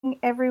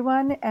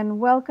everyone, and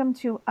welcome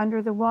to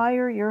Under the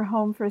Wire, your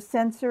home for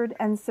censored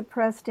and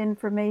suppressed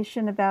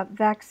information about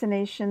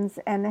vaccinations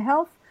and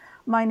health.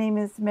 My name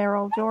is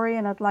Meryl Dory,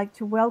 and I'd like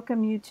to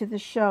welcome you to the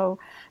show.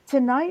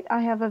 Tonight,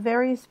 I have a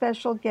very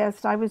special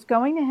guest. I was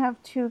going to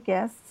have two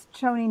guests,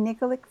 Tony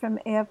Nikolic from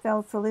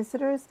AFL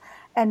Solicitors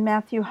and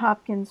Matthew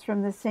Hopkins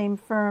from the same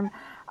firm.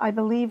 I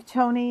believe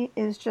Tony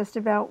is just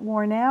about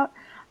worn out.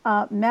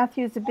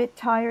 Matthew's a bit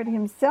tired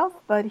himself,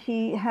 but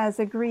he has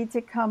agreed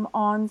to come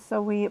on,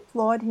 so we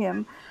applaud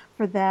him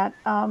for that.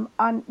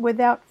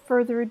 Without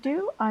further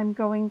ado, I'm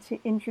going to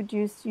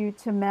introduce you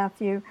to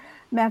Matthew.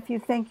 Matthew,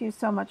 thank you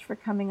so much for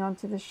coming on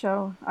to the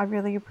show. I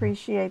really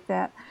appreciate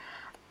that.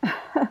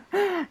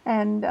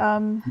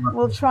 And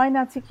we'll try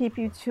not to keep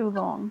you too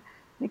long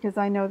because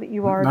I know that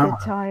you are a bit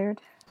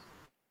tired.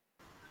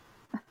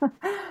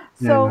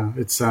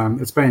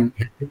 It's been.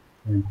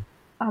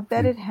 I'll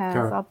bet it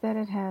has. I'll bet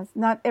it has.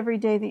 Not every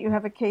day that you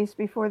have a case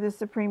before the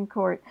Supreme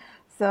Court.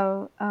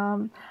 So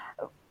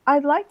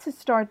I'd like to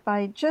start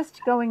by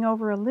just going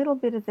over a little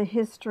bit of the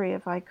history,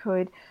 if I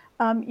could.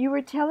 You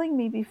were telling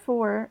me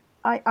before,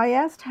 I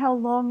asked how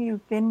long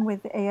you've been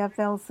with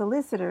AFL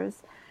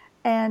Solicitors,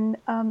 and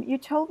you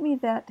told me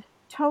that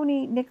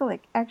Tony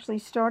Nikolic actually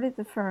started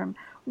the firm.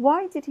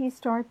 Why did he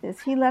start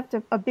this? He left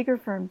a bigger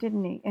firm,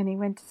 didn't he? And he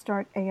went to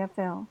start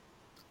AFL.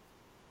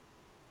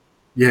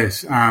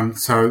 Yes.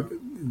 So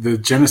the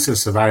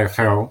genesis of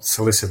AFL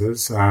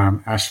Solicitors,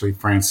 Ashley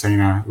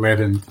Francina,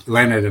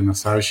 Leonard and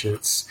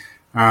Associates,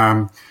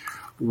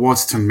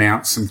 was to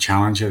mount some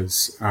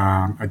challenges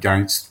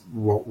against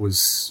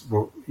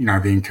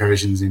the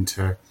incursions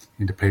into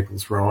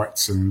people's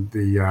rights and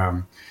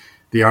the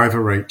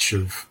overreach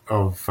of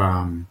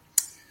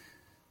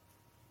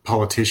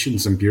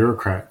politicians and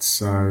bureaucrats.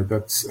 So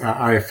that's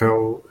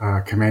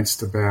AFL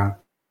commenced about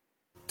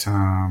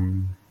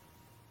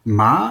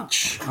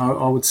March,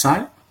 I would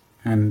say,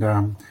 and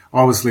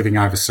I was living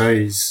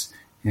overseas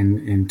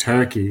in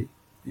Turkey,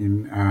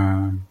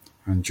 in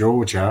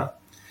Georgia,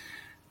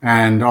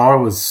 and I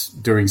was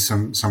doing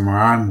some of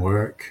my own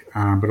work,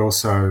 but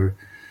also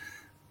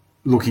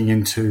looking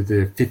into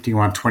the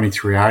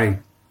 5123A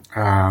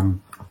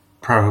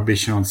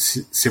prohibition on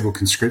civil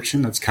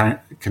conscription that's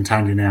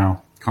contained in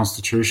our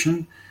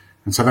constitution,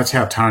 and so that's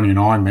how Tony and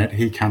I met.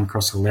 He came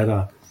across a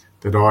letter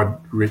that I'd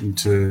written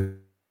to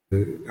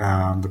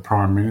the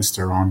Prime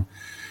Minister on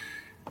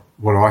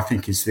what I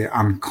think is the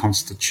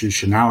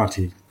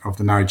unconstitutionality of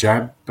the no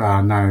jab,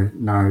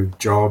 no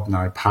job,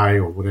 no pay,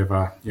 or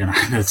whatever.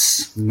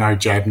 That's no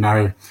jab,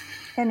 no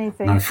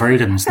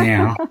freedoms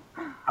now.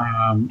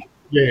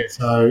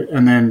 So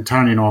and then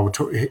Tony and I were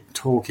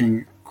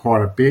talking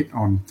quite a bit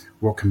on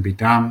what can be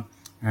done,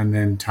 and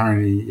then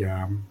Tony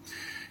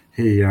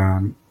he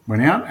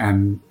went out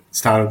and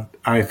started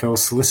AFL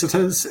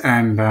Solicitors,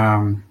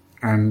 and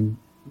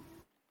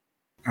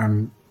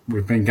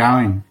we've been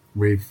going.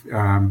 We've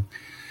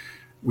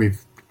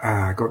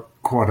got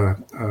quite a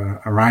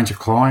range of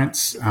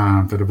clients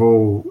that have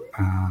all,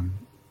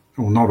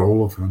 well, not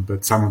all of them,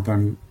 but some of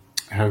them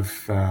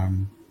have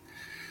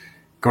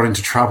got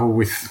into trouble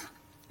with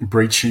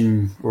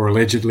breaching or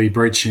allegedly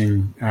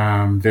breaching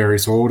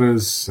various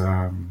orders,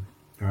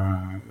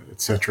 et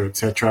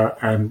cetera,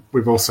 and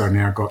we've also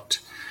now got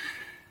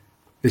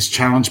this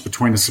challenge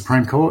between the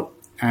Supreme Court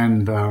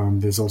and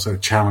there's also a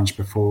challenge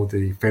before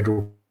the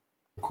Federal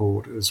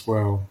Court as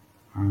well,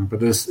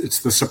 but it's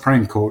the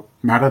Supreme Court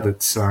matter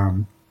that's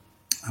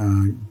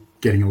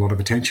getting a lot of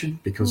attention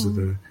because of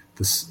the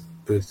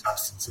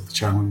substance of the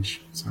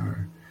challenge. So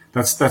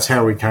that's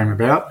how we came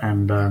about,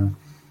 and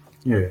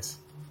yes.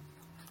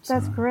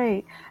 That's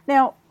great.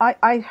 Now,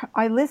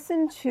 I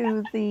listened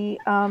to the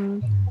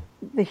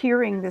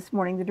hearing this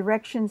morning, the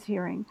directions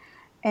hearing,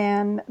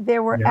 and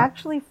there were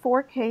actually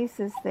 4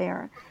 cases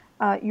there.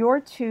 Your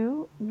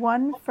 2,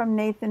 one from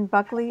Nathan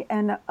Buckley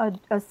and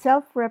a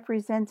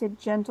self-represented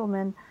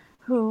gentleman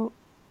who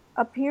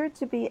appeared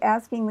to be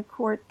asking the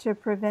court to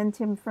prevent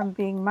him from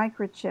being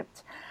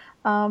microchipped.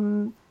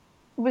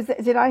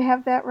 Did I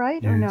have that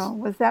right or no?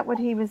 Was that what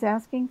he was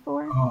asking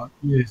for?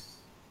 Yes.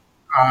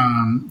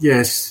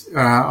 Yes.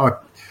 I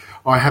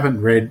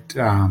haven't read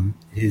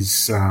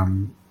his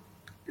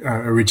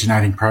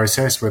originating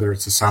process, whether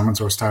it's a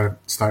summons or a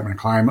statement of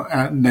claim.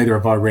 Neither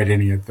have I read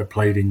any of the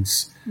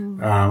pleadings.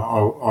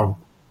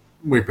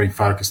 We've been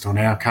focused on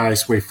our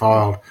case. We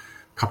filed a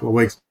couple of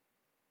weeks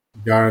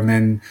ago, and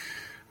then,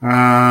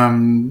 a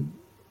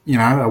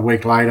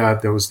week later,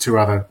 there was 2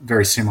 other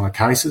very similar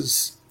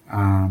cases,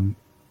 one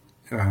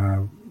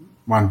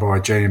by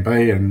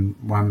GMB and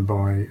one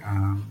by,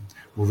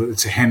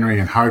 it's Henry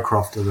and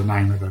Howcroft are the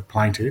name of the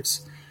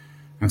plaintiffs.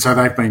 And so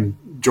they've been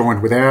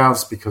joined with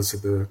ours because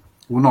of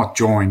not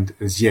joined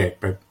as yet,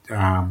 but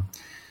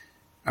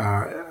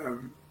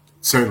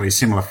certainly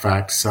similar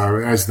facts. So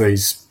as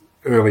these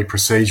early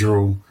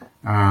procedural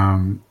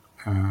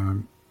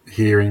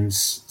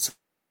hearings,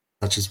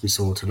 such as we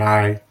saw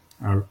today,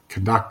 are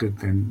conducted,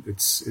 then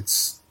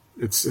it's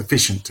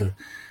efficient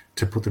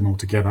to put them all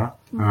together.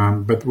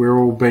 But we're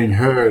all being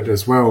heard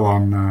as well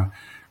on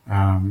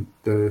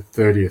the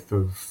 30th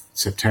of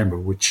September,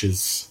 which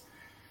is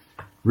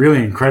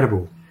really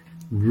incredible,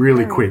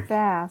 really Very quick.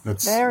 fast.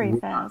 Very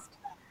fast.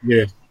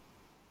 Yeah,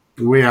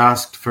 we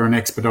asked for an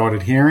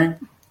expedited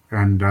hearing,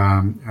 and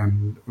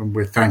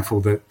we're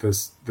thankful that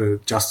the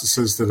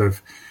justices that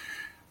have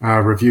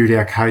reviewed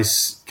our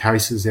cases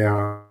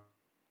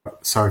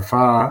so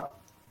far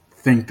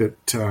think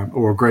that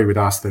or agree with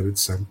us that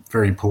it's a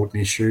very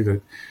important issue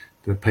that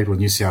the people of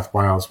New South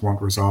Wales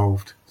want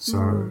resolved.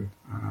 So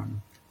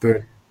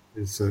that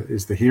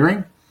is the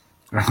hearing.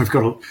 We've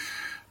got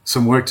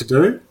some work to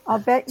do. I'll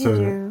bet you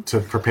do.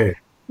 To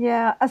prepare.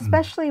 Yeah,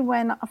 especially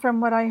when,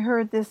 from what I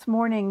heard this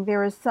morning,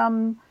 there is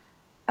some,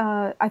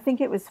 I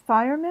think it was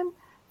firemen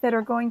that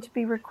are going to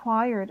be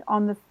required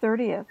on the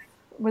 30th.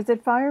 Was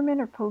it firemen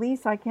or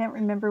police? I can't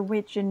remember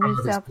which in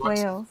New South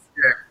Wales.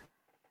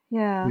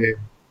 Yeah.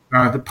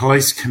 The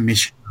police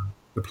commission.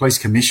 The police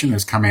commission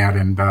has come out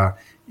and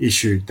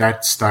issued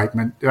that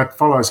statement. That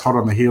follows hot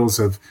on the heels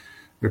of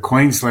the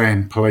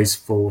Queensland police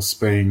force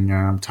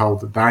being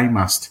told that they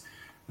must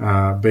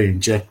be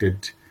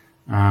injected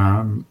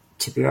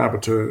to be able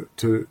to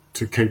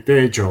keep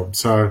their job.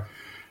 So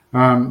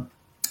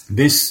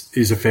this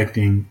is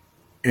affecting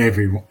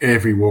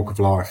every walk of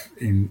life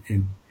in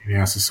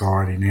our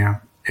society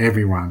now.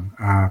 Everyone.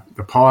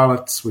 The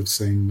pilots, we've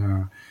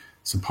seen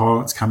some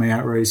pilots come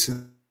out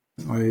recently.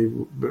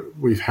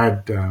 We've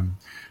had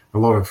a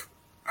lot of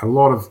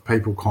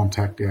people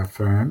contact our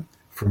firm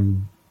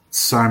from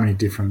so many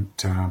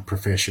different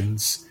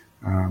professions.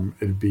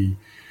 It'd be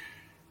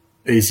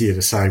easier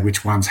to say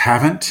which ones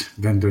haven't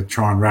than to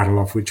try and rattle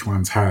off which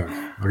ones have.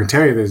 I can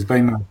tell you there's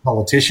been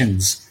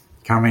politicians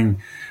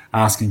coming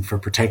asking for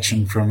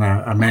protection from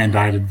a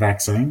mandated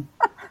vaccine.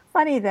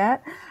 Funny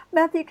that.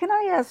 Matthew, can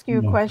I ask you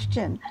a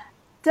question?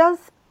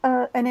 Does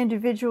an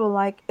individual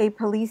like a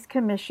police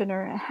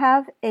commissioner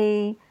have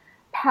the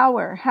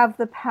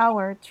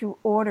power to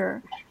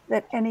order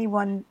that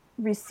anyone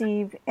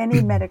receive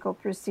any medical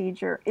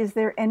procedure? Is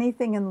there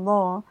anything in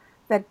law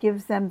that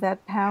gives them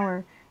that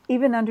power,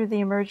 even under the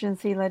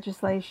emergency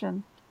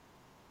declaration?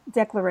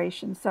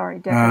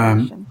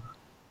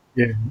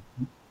 Yeah,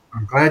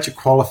 I'm glad you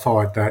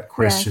qualified that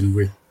question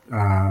with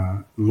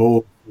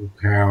lawful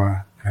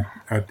power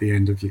at the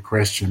end of your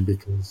question,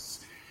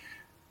 because,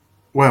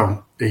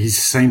 well, they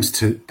seem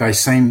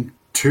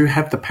to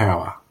have the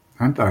power,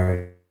 don't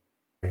they?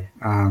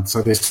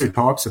 So there's two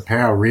types of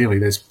power, really.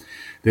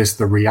 There's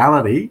the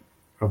reality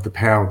of the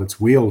power that's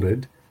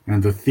wielded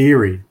and the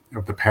theory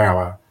of the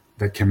power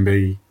that can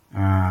be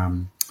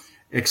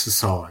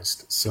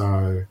exercised.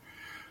 So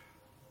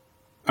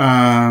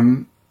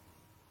I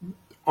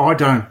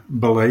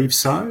don't believe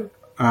so.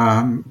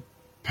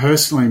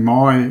 Personally,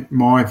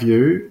 my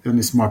view, and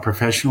this is my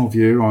professional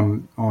view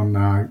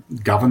on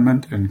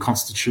government and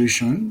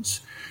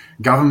constitutions,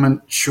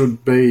 government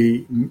should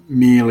be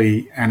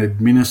merely an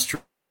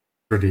administrative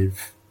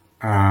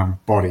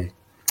body.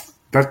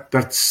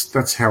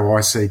 That's how I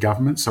see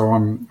government. So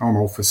I'm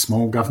all for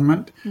small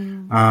government.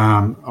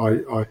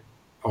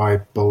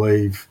 I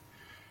believe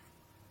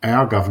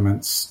our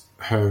governments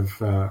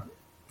have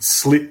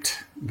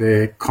slipped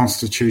their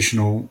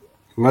constitutional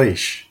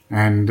leash,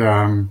 and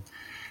I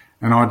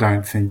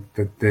don't think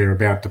that they're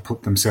about to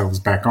put themselves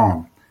back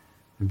on.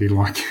 It'd be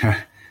like,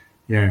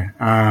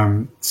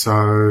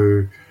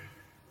 so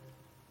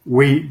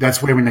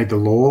that's where we need the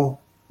law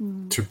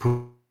to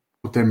put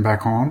them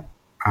back on.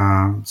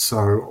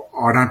 So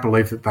I don't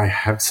believe that they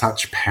have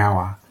such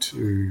power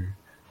to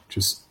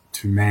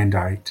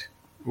mandate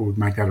or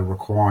make that a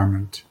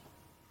requirement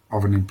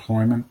of an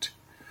employment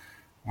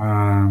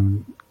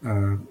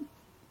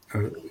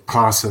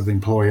class of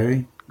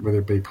employee, whether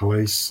it be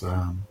police,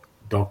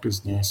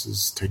 doctors,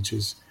 nurses,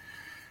 teachers.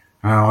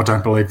 I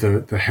don't believe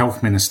the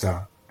health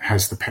minister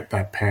has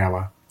that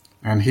power,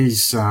 and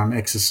he's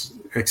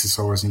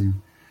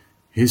exercising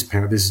his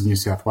power. This is New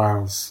South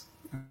Wales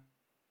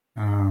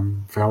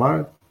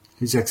fellow.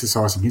 He's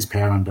exercising his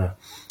power under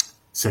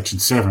Section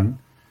 7,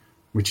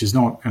 which is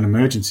not an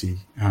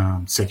emergency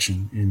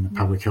section in the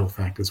Public Health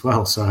Act as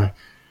well. So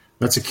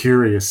that's a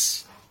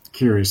curious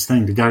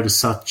thing to go to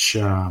such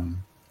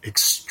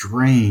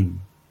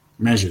extreme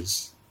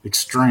measures.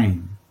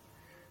 Extreme.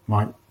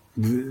 Like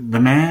the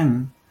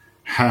man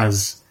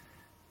has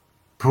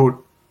put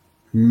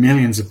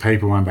millions of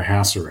people under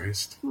house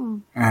arrest,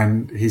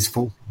 and he's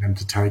forcing them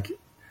to take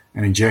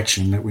an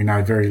injection that we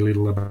know very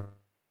little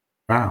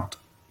about.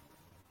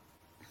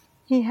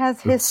 He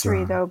has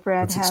history, though,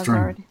 Brad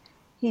Hazzard.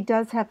 He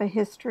does have a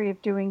history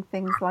of doing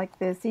things like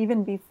this,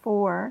 even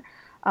before.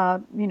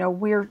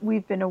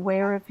 We've been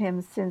aware of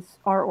him since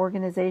our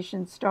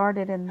organization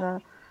started in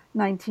the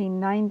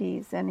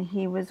 1990s, and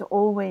he was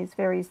always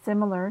very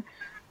similar.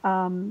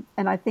 And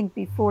I think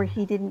before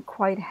he didn't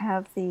feel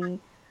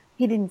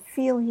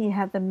he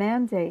had the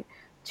mandate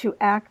to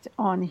act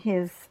on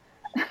his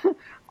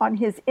on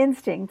his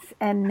instincts,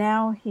 and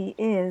now he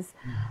is.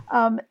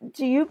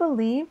 Do you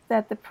believe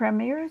that the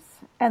premiers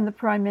and the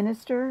prime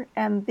minister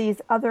and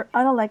these other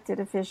unelected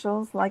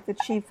officials, like the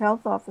chief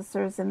health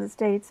officers in the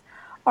states,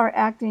 are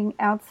acting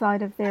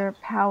outside of their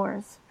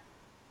powers,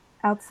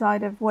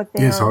 outside of what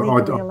they Yes, are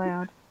legally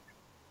allowed.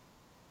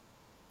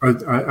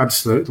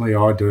 Absolutely,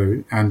 I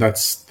do, and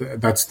that's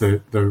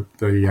the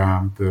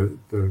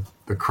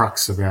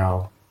crux of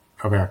our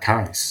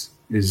case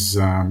is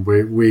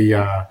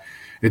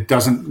it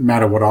doesn't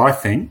matter what I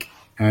think,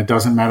 and it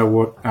doesn't matter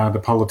what the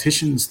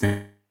politicians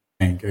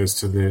think as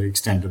to the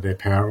extent of their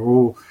power.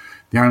 All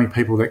the only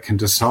people that can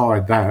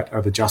decide that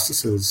are the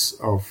justices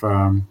of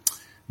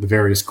the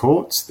various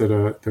courts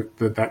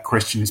that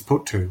question is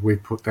put to. We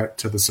put that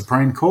to the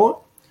Supreme Court,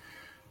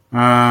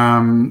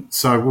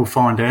 so we'll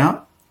find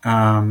out.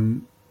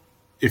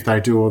 If they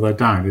do or they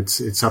don't,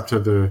 it's up to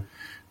the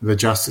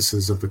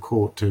justices of the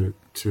court to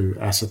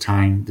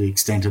ascertain the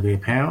extent of their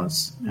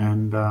powers,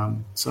 and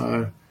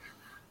so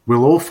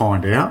we'll all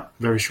find out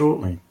very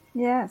shortly.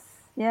 Yes,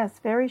 yes,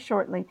 very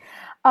shortly.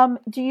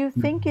 Do you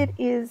think it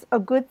is a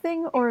good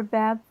thing or a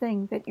bad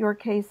thing that your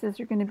cases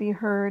are going to be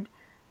heard?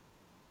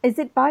 Is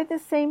it by the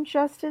same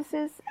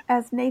justices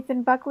as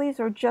Nathan Buckley's,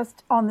 or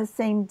just on the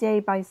same day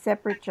by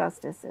separate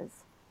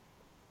justices?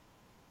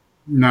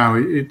 No,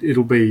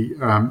 it'll be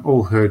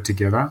all heard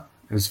together.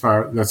 As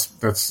far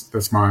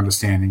that's my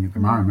understanding at the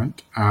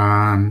moment.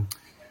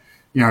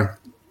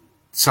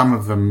 Some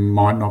of them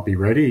might not be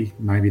ready.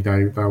 Maybe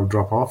they'll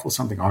drop off or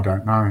something. I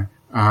don't know.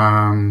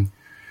 I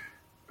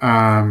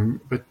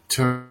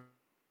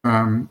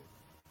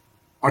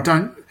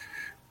don't.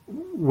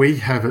 We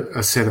have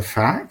a set of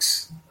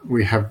facts.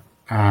 We have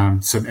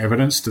some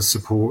evidence to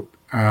support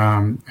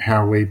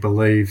how we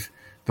believe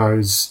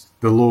the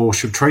law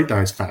should treat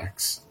those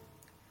facts.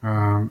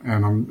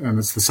 And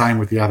it's the same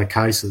with the other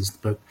cases,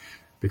 but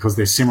because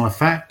they're similar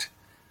fact,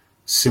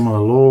 similar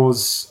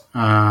laws,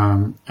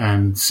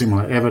 and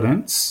similar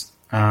evidence,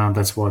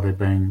 that's why they're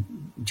being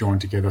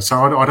joined together.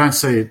 So I don't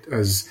see it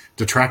as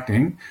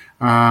detracting.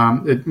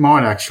 It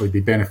might actually be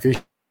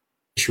beneficial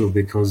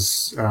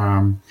because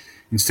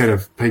instead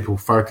of people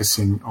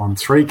focusing on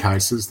three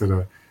cases that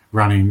are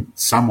running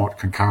somewhat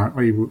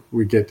concurrently,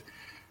 we get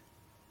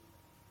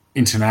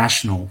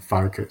international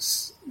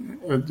focus,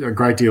 a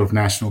great deal of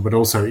national, but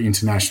also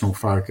international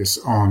focus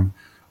on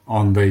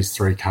these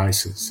three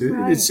cases.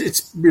 Right.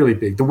 It's really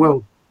big. The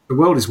world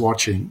is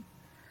watching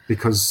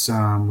because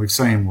we've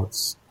seen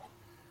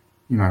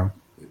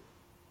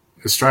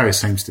Australia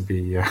seems to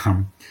be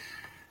a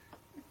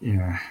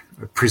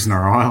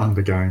prisoner island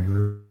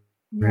again,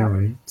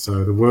 really. Yeah.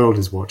 So the world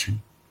is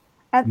watching.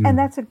 And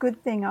that's a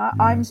good thing.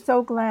 I'm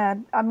so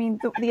glad. I mean,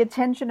 the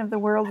attention of the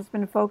world has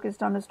been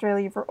focused on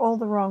Australia for all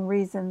the wrong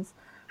reasons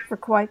for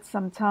quite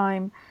some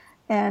time.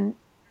 And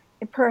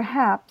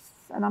perhaps,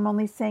 and I'm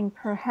only saying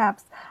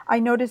perhaps, I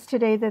noticed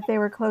today that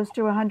there were close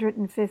to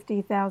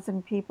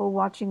 150,000 people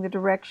watching the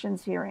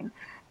directions hearing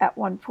at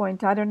one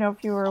point. I don't know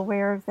if you were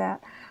aware of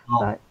that,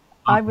 but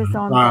I was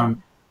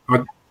on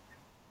I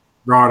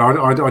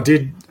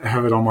did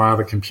have it on my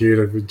other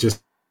computer with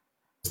just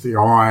the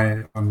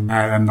eye on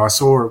that, and I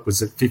saw it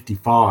was at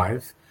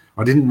 55.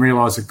 I didn't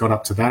realise it got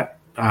up to that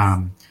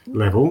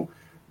level,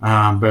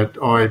 but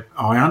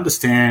I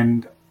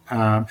understand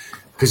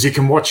because you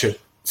can watch it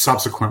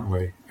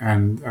subsequently,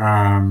 and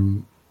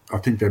I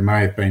think there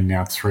may have been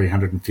now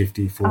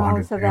 350,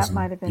 400,000 so that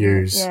might have been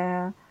views.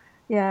 Yeah.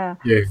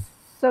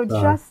 So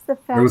just the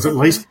fact there was at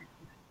least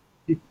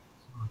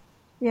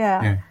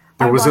there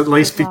was at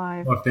least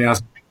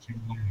 55,000.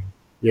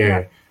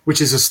 Yeah,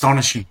 which is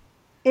astonishing.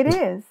 It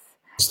is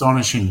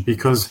astonishing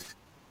because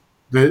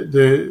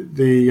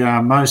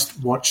the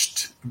most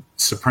watched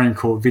Supreme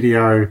Court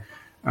video,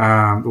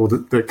 or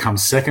that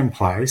comes second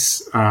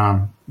place.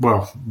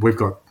 Well, we've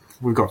got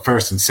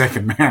first and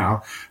second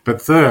now,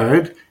 but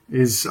third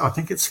is, I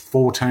think it's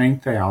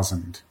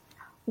 14,000.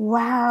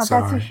 Wow, so,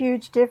 that's a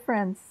huge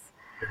difference.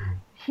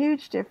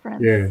 Huge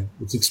difference. Yeah,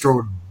 it's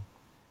extraordinary.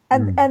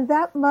 And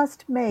that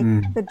must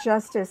make the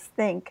justice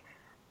think,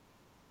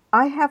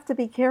 I have to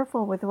be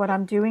careful with what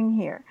I'm doing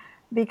here,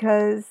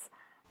 because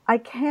I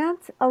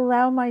can't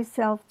allow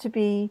myself to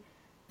be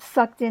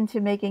sucked into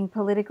making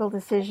political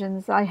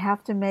decisions. I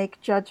have to make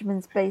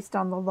judgments based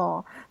on the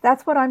law.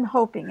 That's what I'm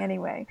hoping,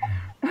 anyway.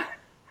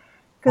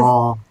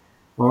 Well,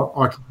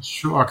 I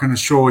can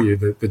assure you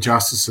that the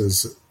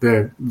justices,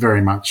 they're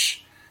very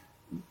much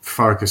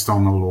focused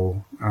on the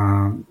law.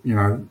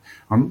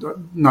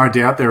 No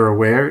doubt they're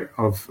aware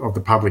of the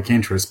public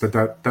interest, but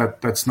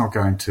that's not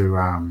going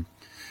to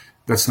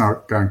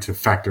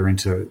factor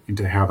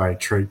into how they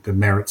treat the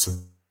merits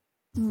of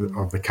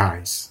the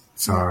case.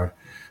 So,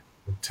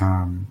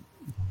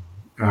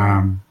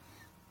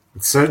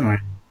 it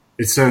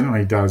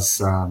certainly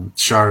does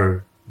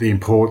show the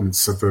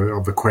importance of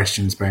the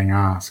questions being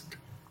asked.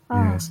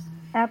 Yes,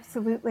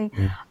 absolutely.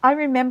 Yeah. I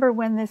remember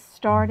when this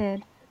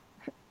started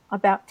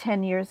about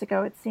 10 years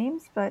ago, it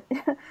seems, but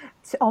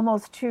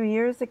almost 2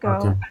 years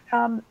ago.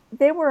 Okay.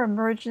 There were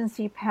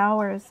emergency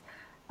powers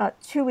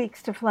 2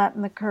 weeks to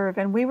flatten the curve,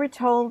 and we were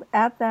told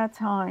at that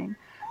time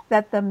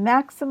that the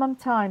maximum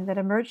time that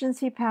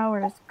emergency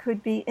powers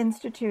could be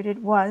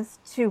instituted was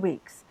 2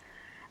 weeks.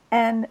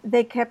 And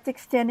they kept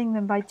extending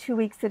them by 2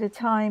 weeks at a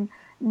time.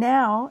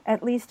 now,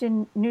 at least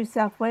in New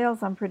South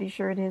Wales, I'm pretty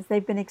sure it is,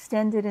 they've been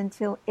extended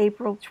until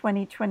April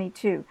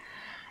 2022.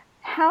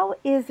 How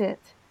is it?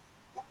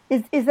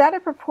 Is that a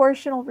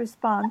proportional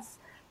response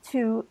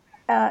to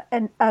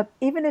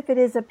even if it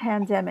is a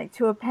pandemic,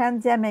 to a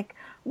pandemic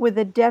with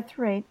a death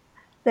rate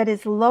that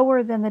is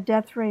lower than the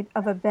death rate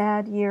of a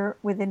bad year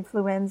with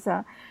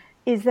influenza?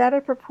 Is that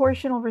a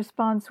proportional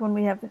response when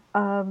we have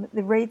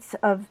the rates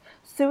of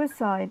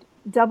suicide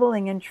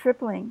doubling and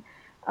tripling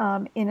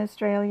in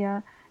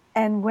Australia,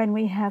 and when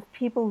we have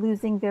people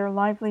losing their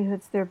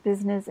livelihoods, their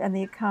business, and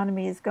the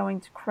economy is going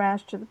to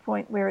crash to the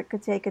point where it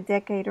could take a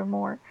decade or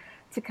more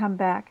to come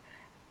back?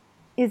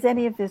 Is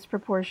any of this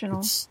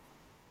proportional?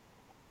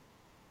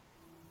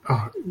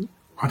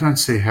 I don't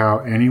see how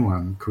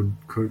anyone could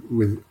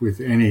with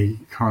any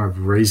kind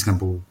of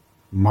reasonable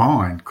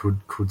mind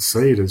could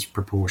see it as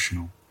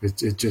proportional.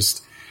 It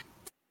just,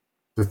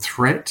 the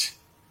threat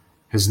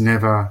has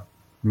never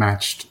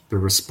matched the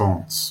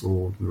response,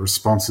 or the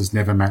response has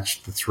never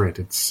matched the threat.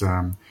 It's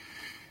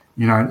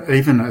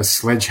even a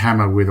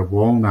sledgehammer with a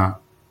walnut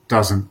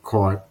doesn't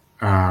quite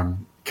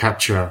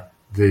capture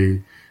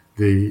the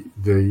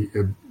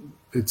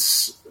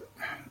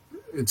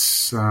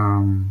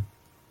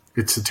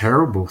it's a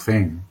terrible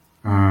thing.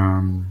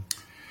 I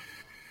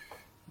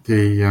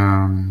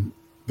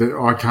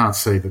can't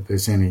see that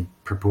there's any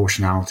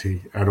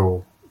proportionality at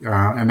all,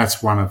 and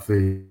that's one of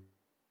the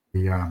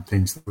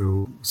things that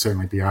we'll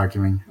certainly be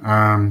arguing.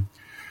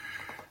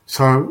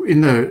 So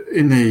in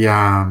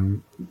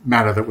the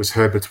matter that was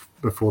heard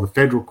before the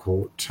federal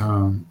court,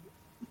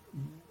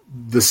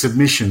 the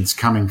submissions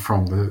coming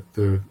from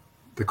the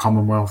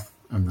Commonwealth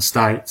and the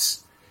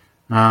states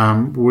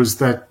was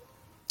that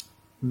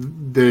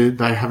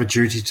they have a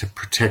duty to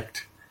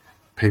protect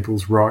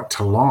people's right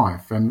to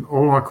life. And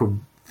all I could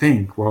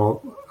think,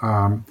 all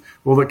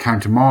that came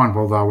to mind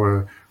while they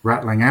were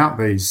rattling out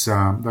these,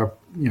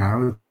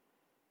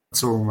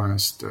 it's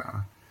almost, they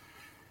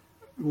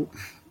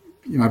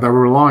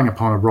were relying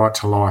upon a right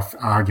to life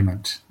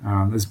argument.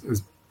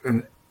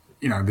 The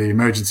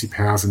emergency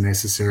powers are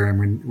necessary,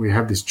 and we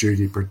have this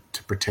duty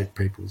to protect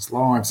people's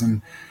lives.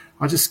 And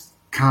I just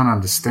can't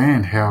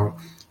understand how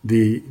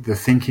the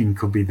thinking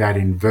could be that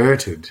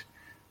inverted,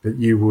 that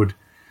you would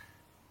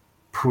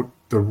put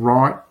the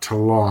right to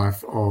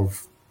life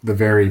of the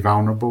very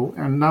vulnerable,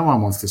 and no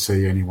one wants to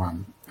see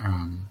anyone,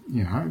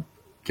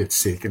 get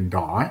sick and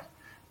die,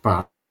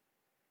 but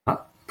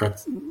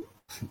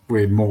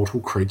we're mortal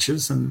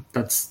creatures, and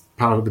that's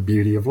part of the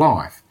beauty of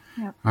life.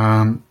 Yep.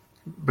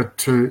 But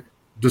to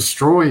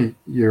destroy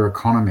your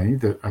economy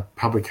that a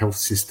public health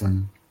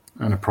system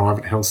and a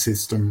private health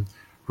system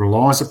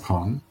relies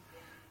upon,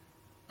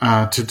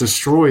 to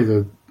destroy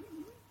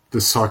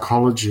the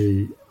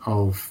psychology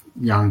of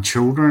young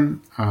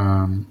children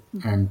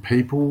and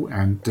people,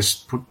 and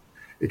just put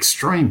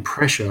extreme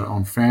pressure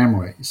on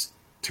families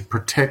to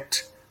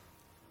protect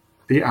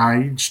the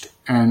aged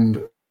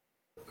and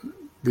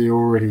the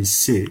already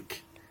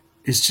sick,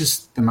 is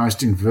just the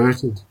most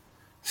inverted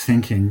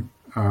thinking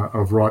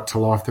of right to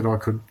life that I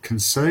could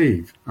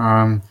conceive.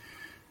 To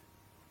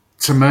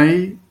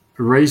me,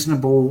 a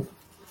reasonable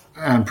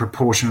and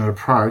proportionate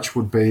approach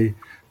would be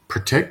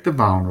protect the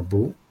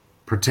vulnerable,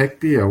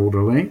 protect the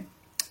elderly,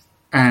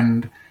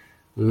 and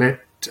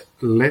let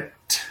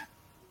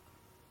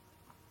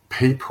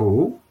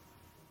people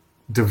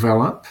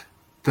develop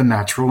the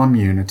natural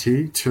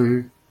immunity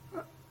to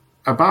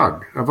a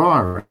bug, a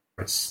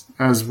virus,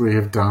 as we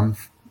have done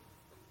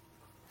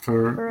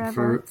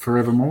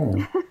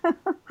forevermore.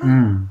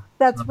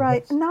 That's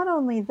right. Not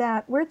only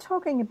that, we're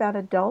talking about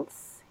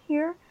adults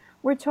here.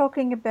 We're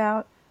talking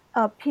about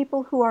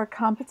people who are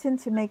competent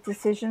to make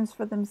decisions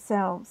for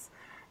themselves.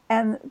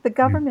 And the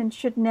government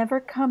should never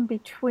come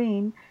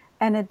between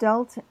an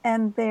adult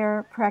and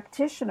their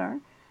practitioner.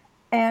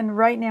 And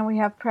right now we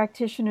have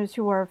practitioners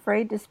who are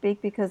afraid to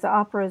speak because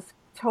Oprah's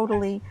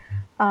totally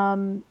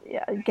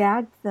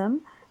gagged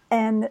them.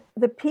 And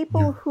the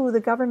people who the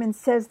government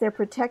says they're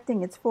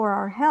protecting, it's for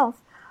our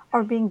health,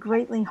 are being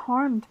greatly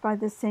harmed by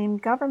the same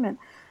government.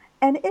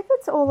 And if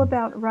it's all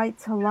about right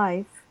to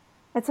life,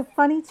 it's a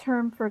funny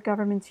term for a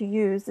government to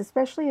use,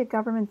 especially a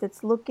government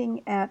that's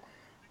looking at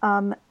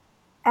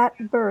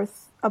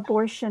birth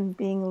abortion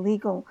being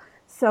legal.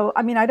 So,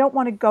 I mean, I don't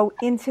want to go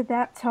into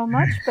that so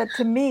much, but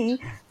to me,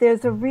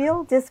 there's a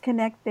real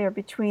disconnect there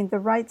between the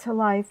right to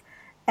life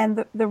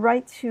and the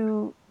right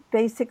to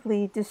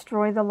basically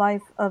destroy the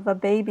life of a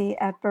baby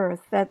at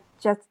birth. That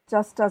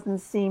just doesn't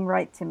seem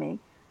right to me.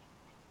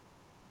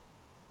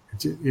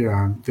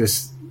 Yeah,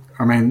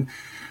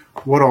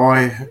 what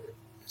I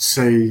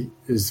see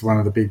is one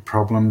of the big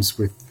problems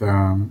with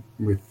the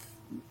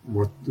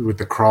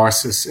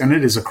crisis, and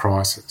it is a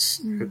crisis.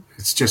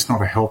 It's just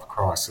not a health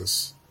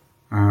crisis,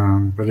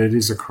 but it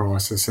is a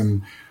crisis.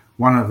 And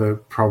one of the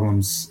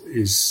problems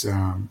is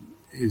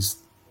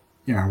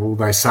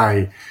they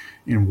say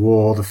in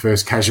war the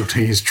first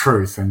casualty is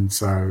truth, and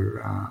so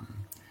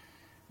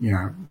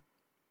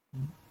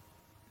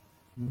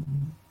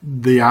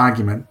the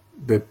argument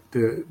that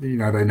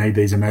they need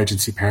these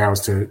emergency powers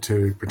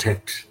to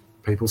protect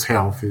people's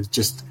health. It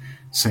just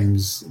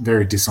seems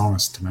very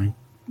dishonest to me.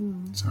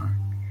 So,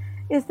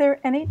 is there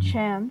any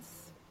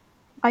chance?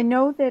 I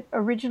know that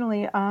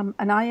originally,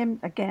 and I am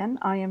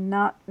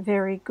not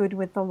very good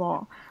with the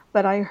law,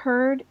 but I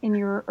heard in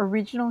your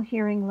original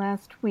hearing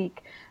last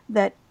week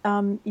that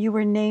you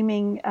were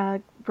naming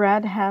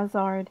Brad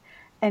Hazard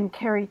and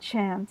Kerry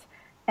Chant,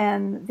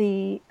 and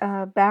the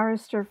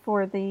barrister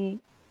for the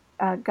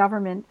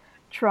government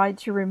tried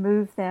to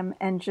remove them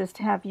and just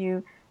have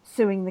you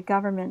suing the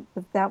government,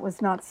 but that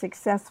was not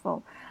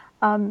successful.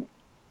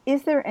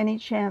 Is there any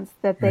chance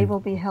that they will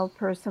be held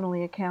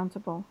personally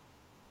accountable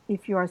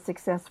if you are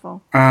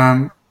successful? They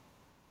are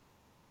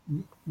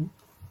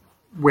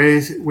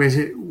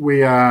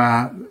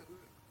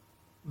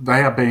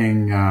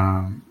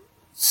being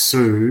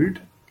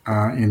sued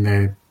in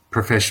their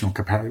professional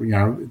capacity. You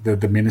know,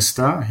 the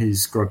minister,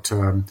 he's got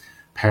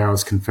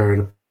powers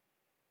conferred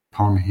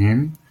upon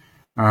him.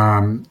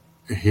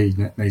 He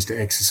needs to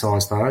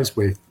exercise those.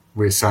 We're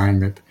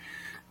saying that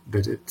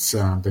it's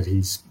that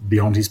he's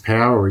beyond his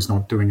power, or he's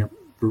not doing it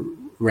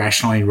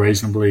rationally,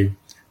 reasonably,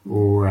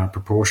 or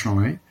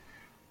proportionally.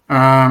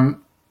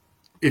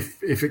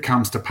 If it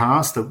comes to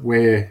pass that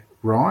we're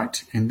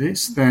right in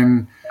this,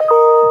 then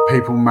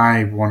people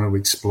may want to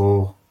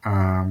explore,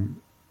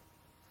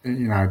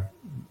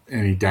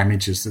 any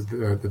damages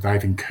that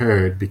they've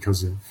incurred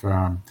because of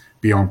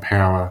beyond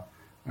power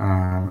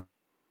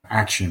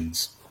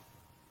actions.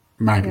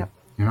 Maybe. Yep.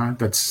 You know,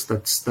 that's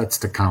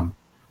to come.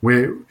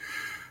 We're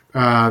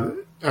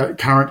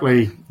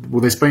currently,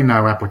 there's been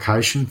no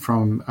application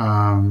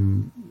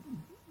from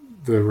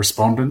the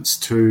respondents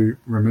to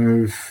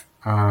remove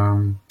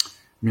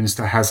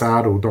Minister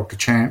Hazard or Dr.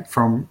 Chant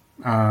from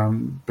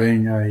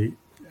being a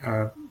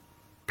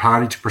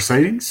party to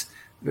proceedings.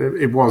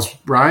 It was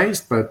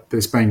raised, but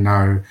there's been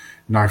no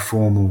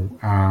formal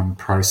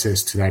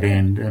process to that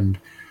end. And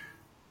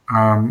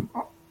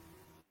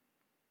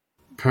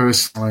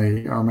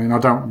personally, I mean, I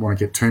don't want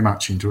to get too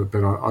much into it,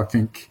 but I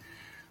think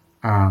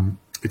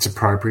it's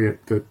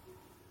appropriate that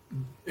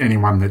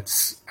anyone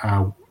that's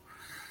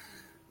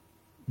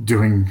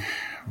doing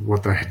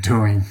what they're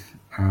doing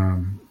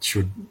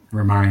should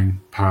remain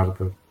part of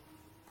the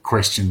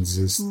questions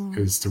as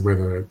to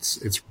whether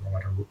it's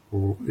right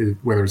or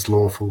whether it's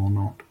lawful or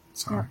not.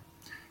 So, yeah.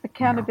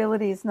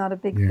 Accountability is not a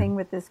big thing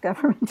with this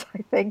government,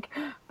 I think,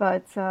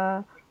 but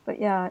yeah,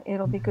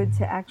 it'll be good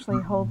to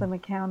actually hold them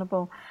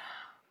accountable.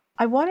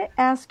 I want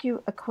to ask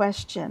you a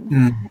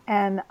question,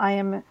 and I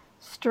am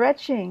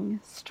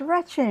stretching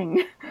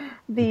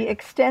the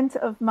extent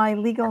of my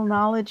legal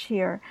knowledge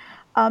here.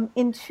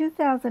 In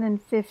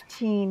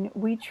 2015,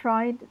 we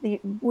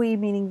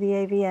meaning the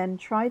AVN,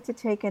 tried to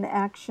take an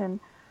action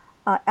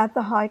at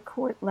the High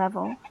Court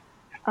level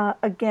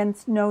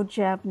against No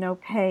Jab, No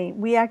Pay.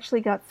 We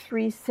actually got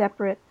 3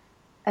 separate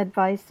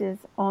advices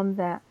on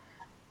that.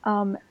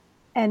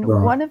 And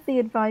one of the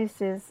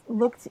advices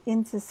looked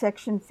into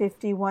Section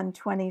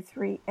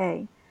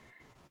 5123A.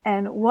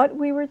 And what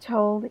we were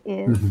told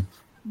is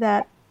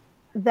that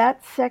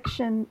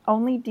section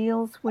only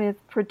deals with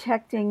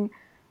protecting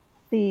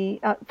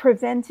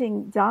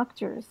preventing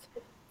doctors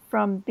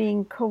from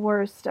being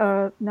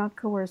conscripted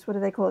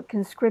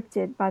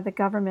by the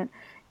government.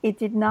 It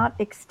did not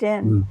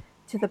extend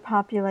to the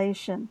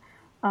population.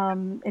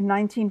 In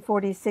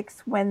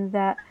 1946, when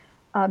that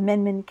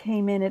amendment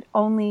came in, it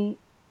only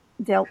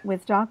dealt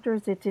with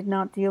doctors. It did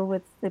not deal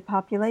with the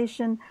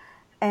population.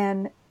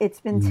 And it's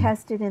been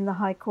tested in the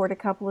High Court a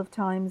couple of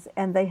times,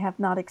 and they have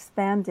not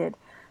expanded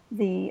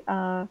the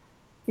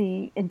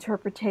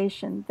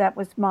interpretation. That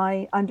was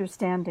my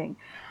understanding.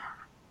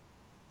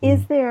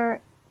 Is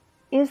there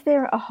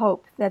a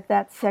hope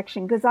that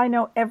section, because I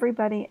know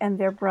everybody and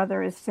their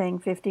brother is saying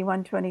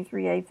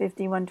 5123A,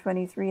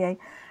 5123A,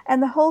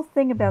 and the whole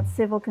thing about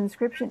civil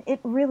conscription, it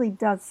really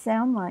does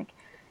sound like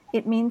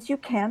it means you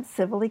can't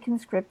civilly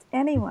conscript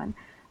anyone,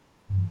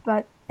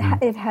 but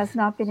it has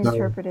not been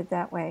interpreted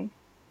that way.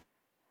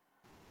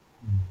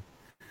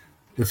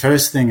 The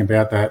first thing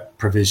about that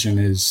provision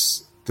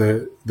is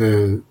the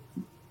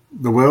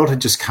world had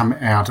just come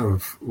out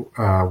of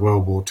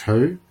World War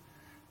II,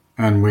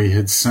 and we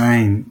had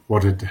seen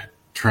what had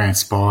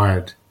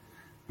transpired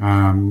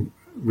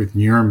with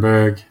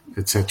Nuremberg,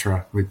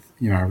 etc. That's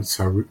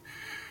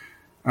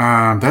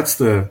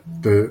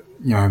the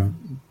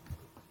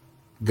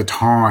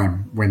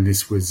time when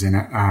this was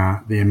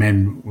the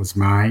amendment was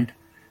made.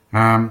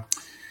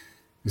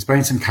 There's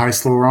been some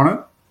case law on it.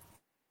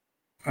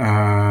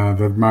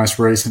 The most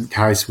recent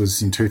case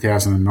was in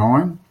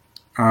 2009.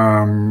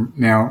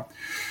 Now,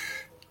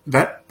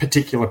 that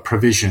particular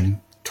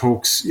provision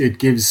it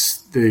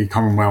gives the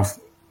Commonwealth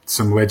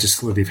some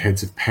legislative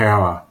heads of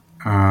power.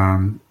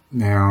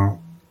 Now,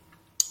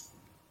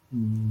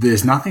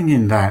 there's nothing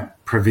in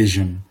that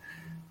provision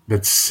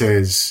that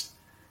says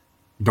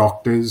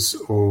doctors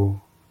or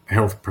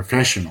health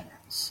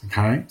professionals,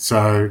 okay?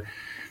 So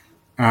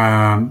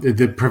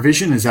the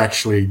provision is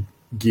actually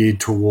geared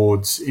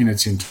towards, in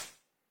its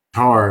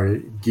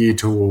entirety, geared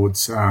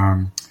towards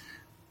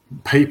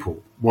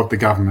people, what the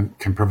government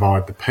can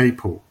provide the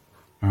people.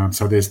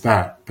 So there's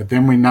that. But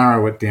then we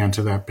narrow it down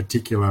to that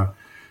particular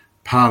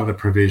part of the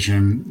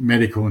provision,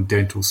 medical and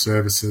dental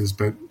services,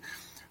 but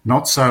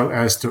not so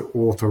as to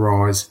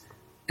authorise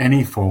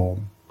any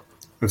form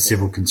of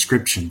civil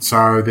conscription.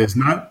 So there's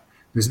no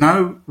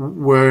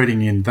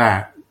wording in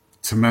that,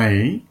 to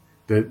me,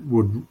 that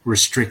would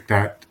restrict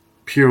that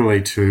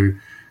purely to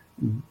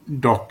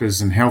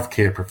doctors and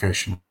healthcare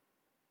professionals.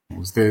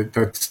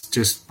 That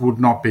just would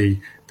not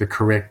be the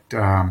correct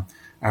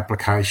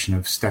application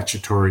of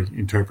statutory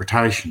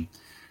interpretation.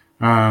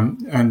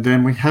 And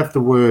then we have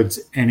the words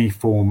any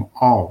form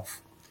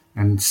of.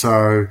 And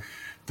so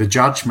the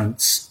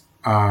judgments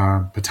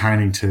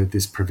pertaining to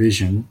this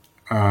provision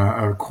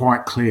are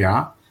quite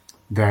clear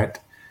that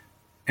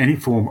any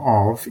form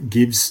of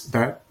gives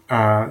the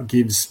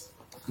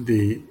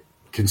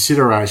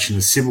consideration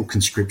of civil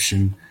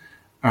conscription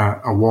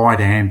a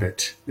wide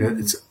ambit.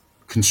 It's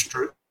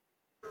to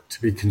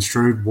be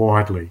construed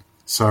widely.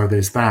 So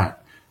there's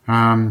that.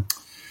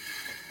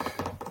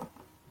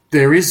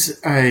 There is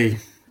a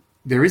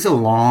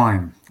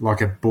line,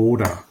 like a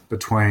border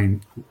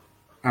between.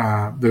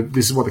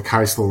 This is what the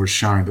case law has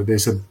shown, that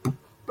there's a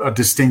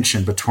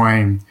distinction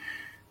between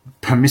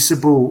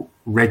permissible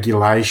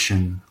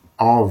regulation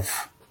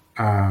of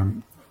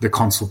the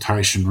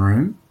consultation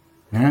room.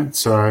 Yeah?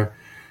 So,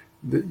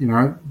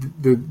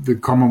 the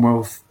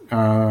Commonwealth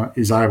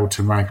is able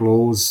to make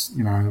laws.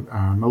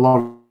 A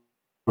lot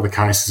of the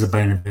cases have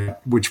been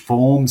about which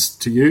forms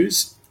to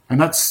use,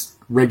 and that's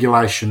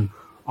regulation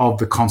of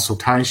the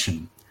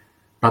consultation.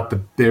 But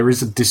there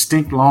is a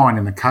distinct line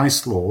in the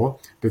case law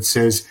that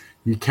says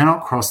you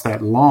cannot cross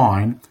that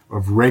line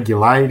of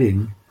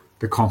regulating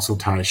the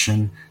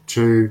consultation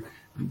to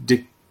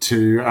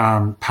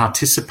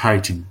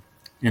participating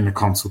in the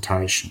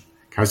consultation.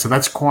 Okay, so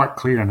that's quite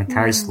clear in the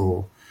case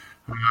law.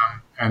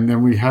 And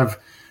then we have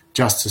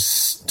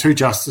two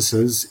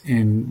justices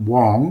in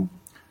Wong,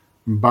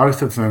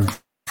 both of them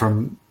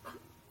from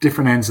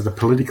different ends of the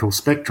political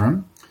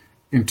spectrum,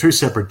 in two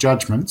separate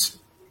judgments,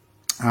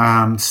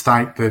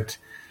 state that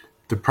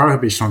the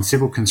prohibition on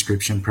civil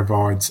conscription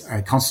provides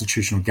a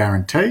constitutional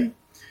guarantee,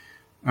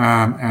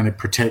 and it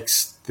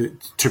protects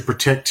to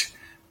protect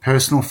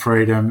personal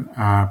freedom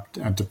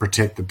and to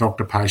protect the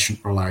doctor-patient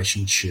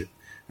relationship,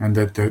 and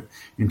that the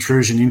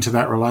intrusion into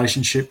that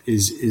relationship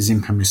is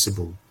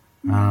impermissible.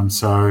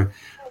 So,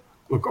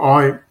 look,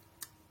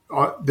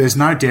 there's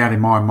no doubt in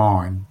my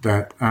mind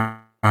that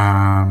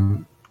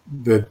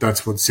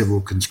that's what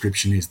civil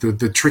conscription is.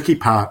 The tricky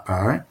part,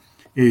 though,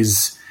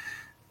 is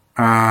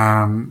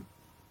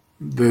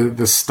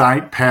the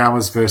state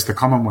powers versus the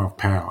Commonwealth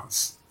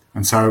powers.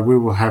 And so we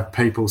will have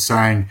people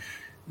saying,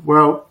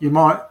 well,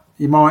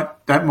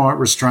 that might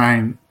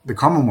restrain the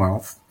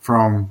Commonwealth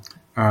from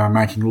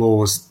making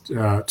laws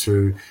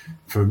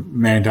for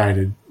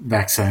mandated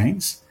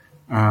vaccines,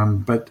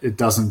 but it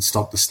doesn't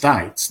stop the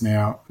states.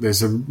 Now,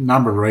 there's a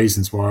number of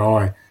reasons why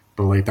I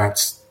believe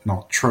that's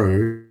not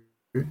true.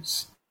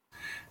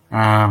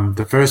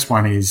 The first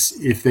one is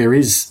if there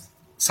is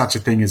such a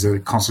thing as a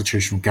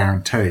constitutional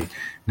guarantee.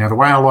 Now, the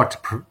way I like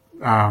to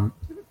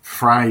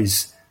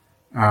phrase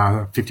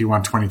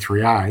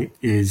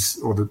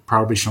 5123A or the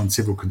prohibition on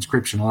civil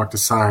conscription, I like to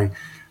say,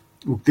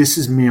 look, this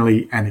is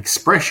merely an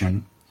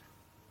expression,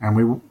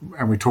 and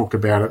we talked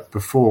about it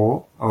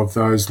before, of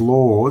those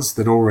laws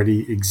that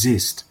already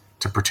exist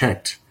to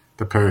protect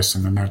the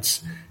person, and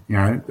that's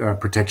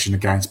protection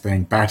against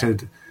being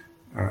battered,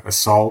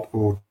 assault,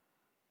 or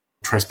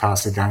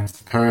trespass against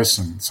the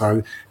person.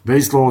 So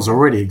these laws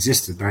already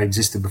existed. They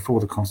existed before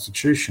the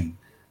Constitution.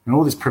 And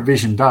all this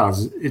provision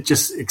does, it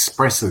just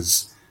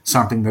expresses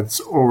something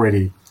that's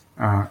already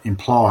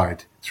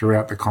implied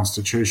throughout the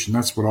Constitution.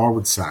 That's what I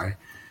would say.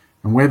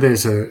 And where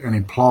there's an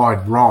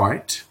implied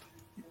right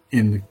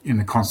in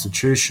the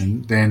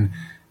Constitution, then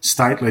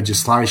state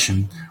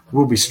legislation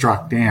will be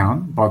struck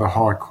down by the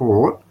High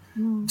Court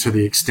to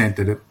the extent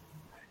that it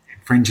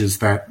infringes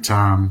that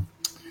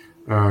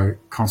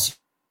constitutional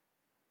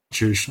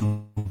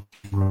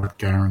right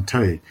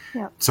guarantee.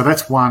 Yep. So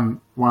that's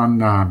one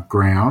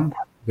ground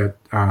that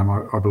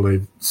I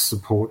believe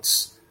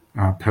supports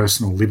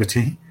personal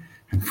liberty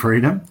and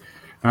freedom.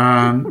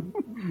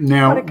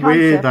 Now,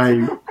 where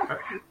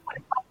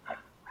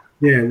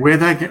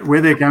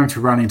they're going to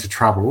run into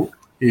trouble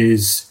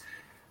is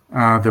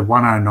the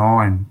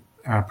 109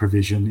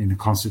 provision in the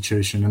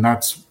Constitution, and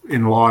that's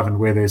enlivened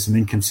where there's an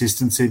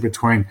inconsistency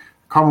between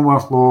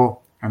Commonwealth law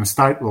and a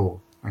state law.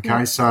 Okay,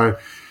 Yeah. So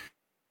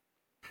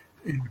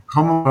in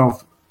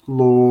Commonwealth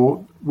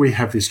law, we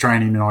have the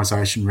Australian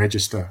Immunisation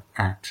Register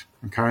Act.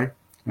 Okay,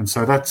 and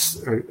so that's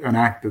an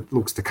act that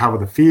looks to cover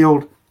the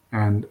field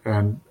and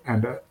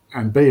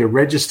be a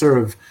register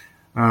of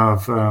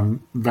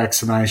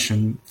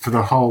vaccination for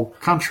the whole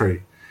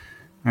country.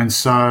 And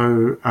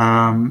so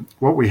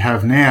what we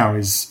have now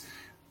is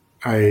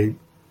a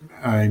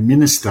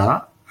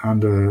minister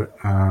under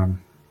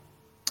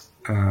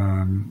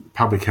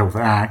Public Health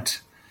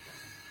Act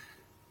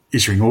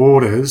issuing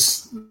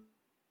orders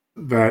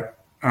that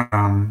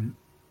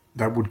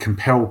would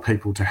compel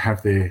people to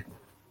have their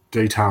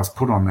details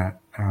put on that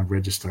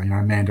register,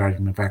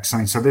 mandating the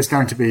vaccine. So there's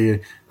going to be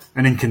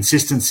an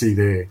inconsistency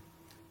there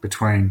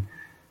between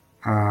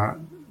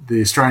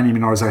the Australian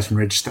Immunisation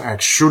Register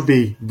Act should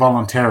be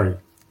voluntary,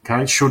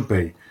 okay, should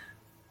be.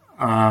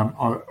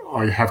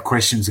 I have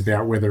questions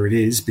about whether it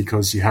is,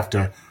 because you have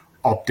to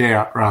opt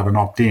out rather than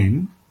opt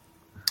in.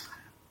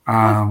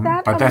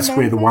 But that's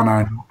where the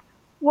 109...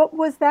 What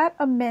was that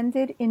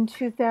amended in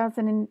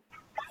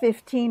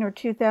 2015 or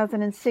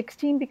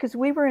 2016? Because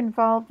we were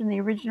involved in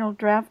the original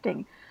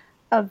drafting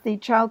of the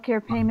Child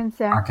Care Payments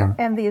Act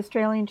and the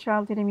Australian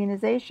Childhood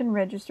Immunisation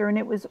Register, and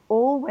it was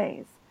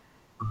always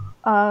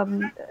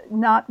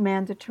not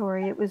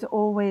mandatory. It was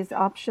always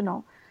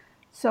optional.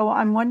 So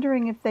I'm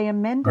wondering if they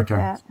amended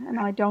that, and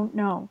I don't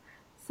know.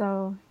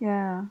 So,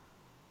 yeah.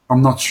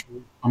 I'm not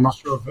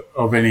sure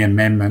of any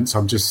amendments.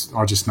 I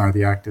just know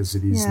the Act as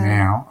it is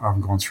now. I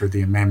haven't gone through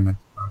the amendment.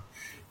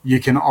 You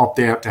can opt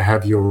out to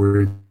have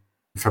your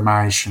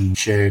information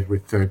shared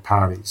with third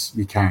parties.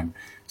 You can.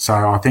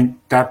 So I think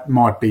that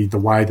might be the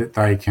way that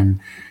they can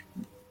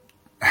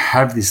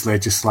have this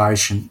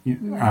legislation,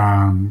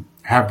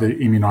 have the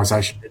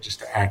Immunisation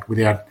Register Act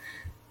without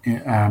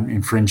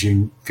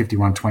infringing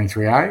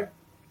 5123A,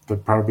 the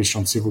prohibition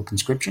on civil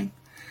conscription.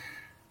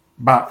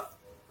 But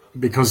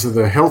because of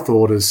the health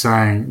orders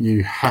saying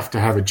you have to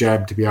have a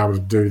jab to be able to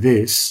do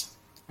this,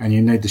 and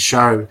you need to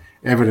show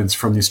evidence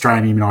from the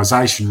Australian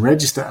Immunisation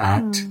Register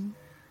Act,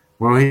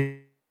 well,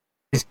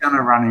 he's going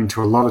to run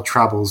into a lot of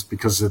troubles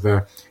because of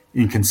the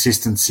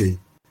inconsistency.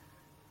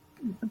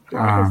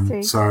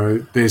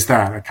 So there's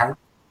that, okay?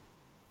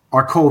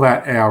 I call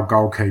that our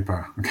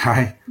goalkeeper,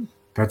 okay?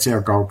 That's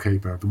our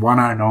goalkeeper. The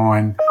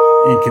 109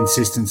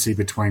 inconsistency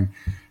between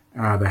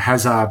the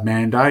Hazard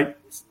mandate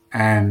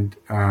and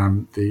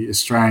the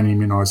Australian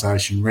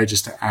Immunisation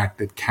Register Act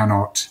that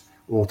cannot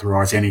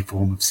authorise any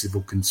form of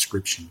civil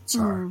conscription.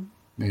 So,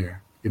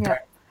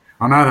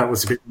 I know that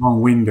was a bit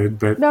long-winded,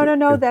 but...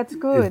 No, that's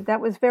good.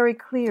 That was very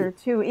clear,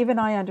 too. Even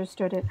I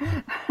understood it.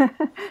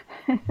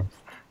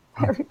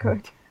 Very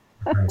good.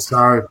 Okay,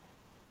 so,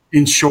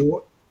 in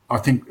short, I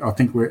think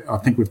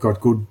we've got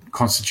good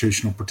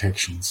constitutional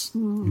protections.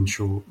 In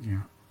short,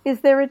 yeah.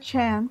 Is there a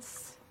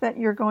chance that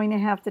you're going to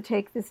have to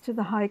take this to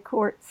the High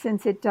Court,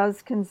 since it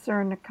does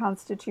concern a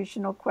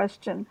constitutional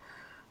question?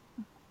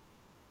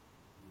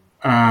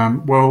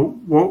 Well,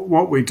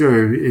 what we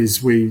do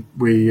is we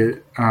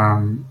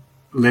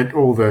let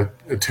all the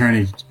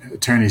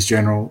attorneys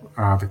general,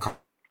 the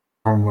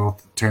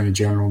Commonwealth Attorney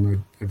General,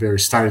 and the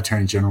various state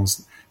Attorney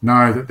Generals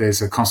know that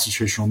there's a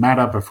constitutional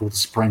matter before the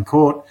Supreme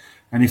Court,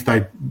 and if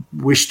they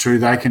wish to,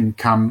 they can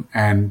come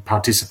and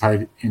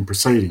participate in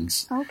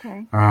proceedings.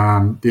 Okay.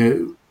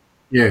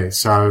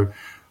 So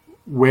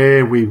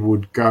where we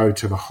would go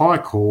to the High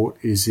Court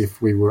is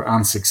if we were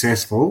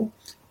unsuccessful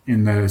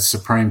in the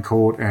Supreme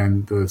Court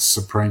and the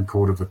Supreme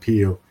Court of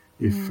Appeal,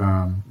 if we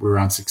were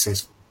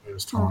unsuccessful the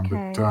first time.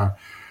 Okay. But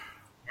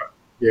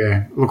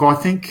look, I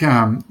think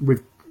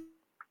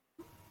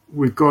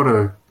we've got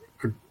a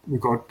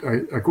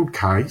good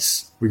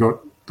case. We got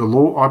the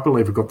law. I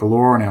believe we've got the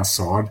law on our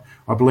side.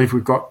 I believe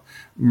we've got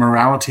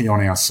morality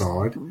on our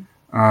side,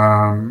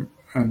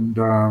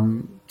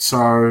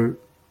 so.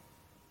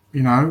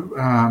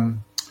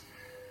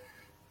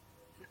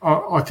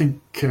 I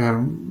think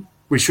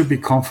we should be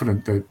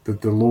confident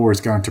that the law is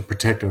going to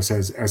protect us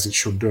as it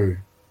should do.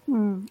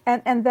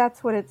 And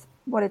that's what it's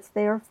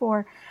there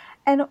for.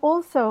 And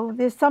also,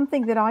 there's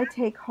something that I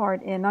take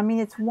heart in. I mean,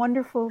 it's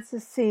wonderful to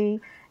see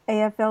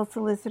AFL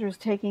solicitors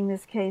taking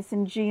this case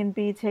and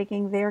G&B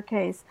taking their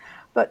case.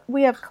 But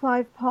we have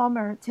Clive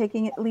Palmer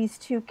taking at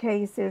least 2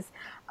 cases.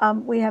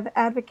 We have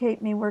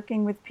Advocate Me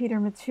working with Peter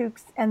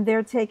Matux, and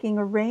they're taking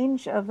a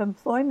range of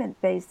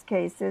employment-based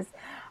cases.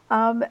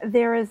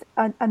 There is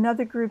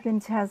another group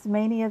in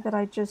Tasmania that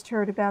I just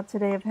heard about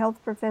today of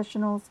health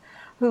professionals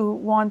who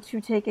want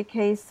to take a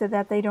case so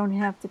that they don't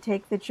have to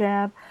take the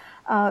jab.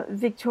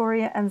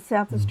 Victoria and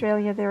South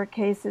Australia, there are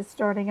cases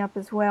starting up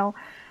as well.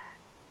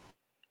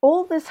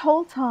 All this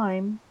whole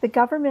time, the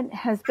government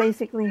has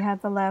basically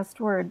had the last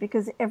word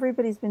because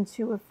everybody's been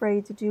too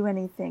afraid to do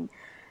anything.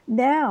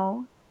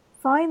 Now,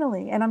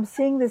 finally, and I'm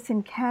seeing this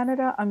in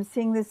Canada, I'm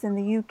seeing this in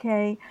the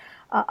UK,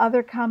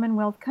 other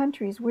Commonwealth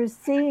countries, we're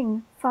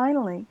seeing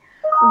finally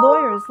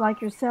lawyers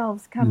like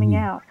yourselves coming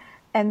out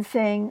and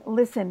saying,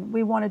 listen,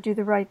 we want to do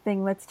the right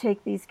thing, let's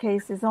take these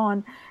cases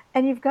on.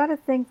 And you've got to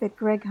think that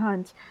Greg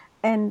Hunt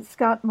and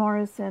Scott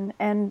Morrison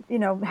and,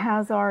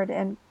 Hazard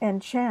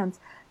and Chance,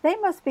 they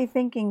must be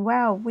thinking,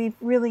 wow, we've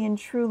really and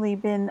truly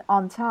been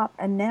on top,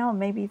 and now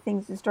maybe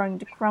things are starting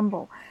to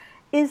crumble.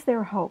 Is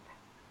there hope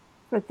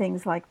for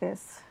things like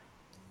this?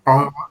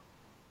 Look,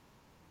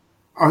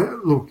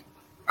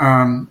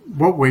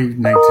 what we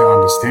need to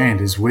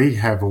understand is we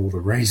have all the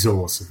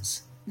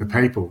resources, the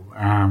people.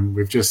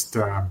 We've just,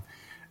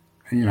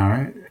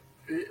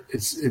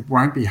 it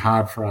won't be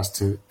hard for us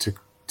to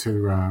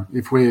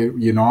if we're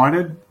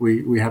united,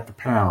 we have the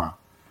power,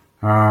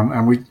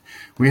 and we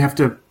have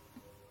to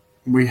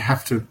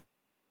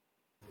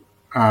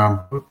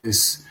put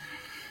this.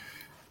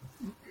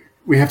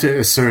 we have to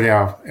assert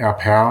our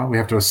power. We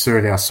have to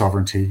assert our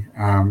sovereignty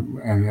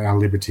and our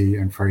liberty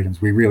and freedoms.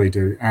 We really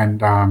do.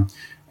 And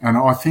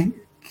I think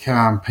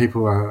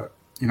people are,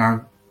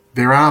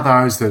 there are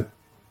those that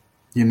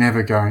you're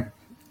never going.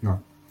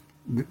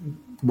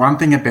 One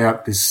thing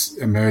about this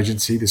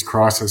emergency, this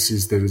crisis,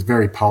 is that it's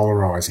very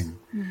polarising,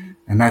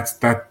 and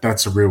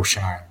that's a real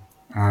shame.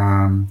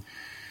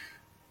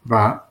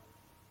 But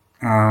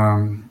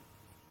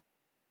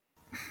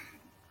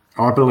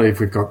I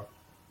believe we've got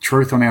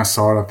truth on our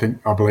side.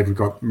 I believe we've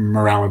got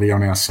morality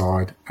on our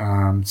side.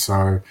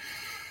 So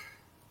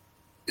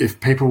if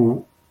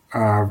people,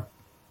 and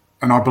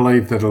I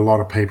believe that a lot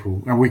of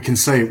people, and we can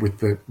see it with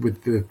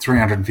the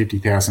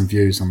 350,000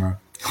 views on the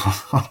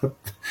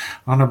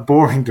on a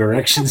boring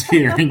directions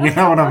hearing, you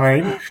know what I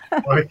mean?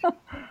 Like,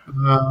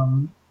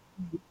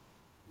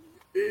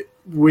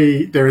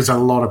 there is a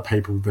lot of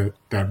people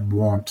that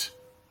want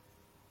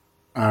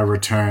a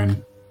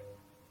return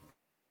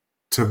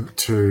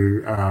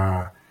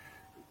to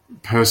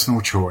personal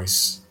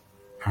choice,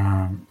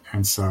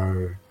 and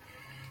so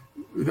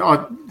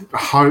I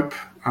hope.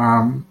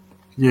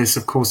 Yes,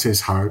 of course,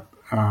 there's hope,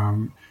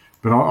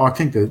 but I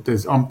think that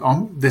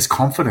there's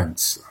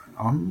confidence.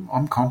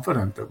 I'm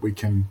confident that we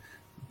can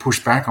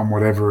push back on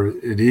whatever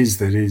it is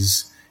that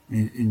is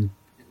in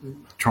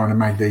trying to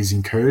make these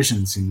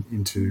incursions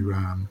into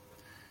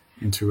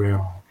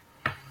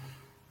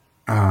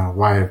our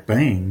way of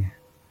being.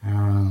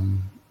 I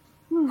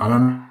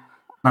don't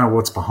know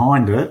what's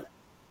behind it,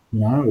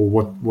 or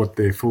what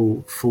their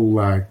full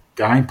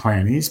game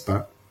plan is,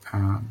 but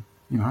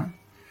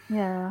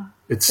yeah,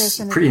 it's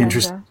pretty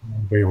interesting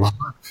to be alive.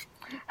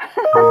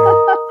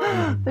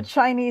 The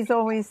Chinese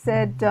always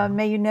said,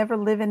 may you never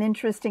live in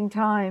interesting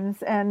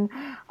times. And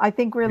I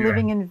think we're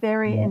living in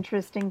very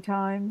interesting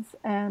times.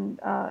 And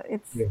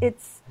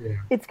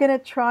it's going to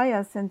try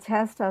us and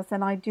test us.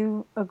 And I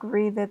do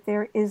agree that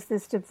there is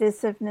this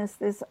divisiveness,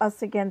 this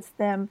us against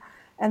them.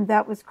 And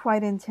that was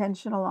quite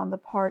intentional on the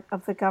part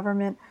of the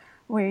government,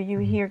 where you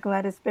hear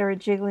Gladys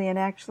Berejiklian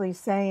actually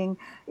saying,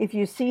 if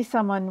you see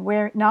someone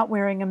not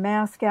wearing a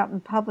mask out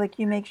in public,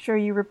 you make sure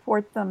you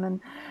report them,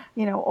 and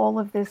all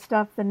of this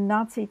stuff. The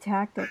Nazi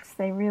tactics,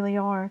 they really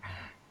are.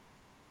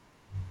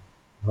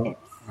 I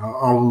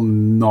will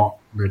not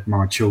let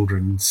my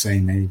children see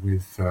me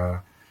with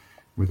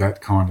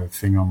that kind of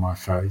thing on my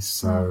face.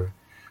 So,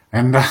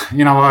 and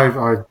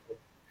the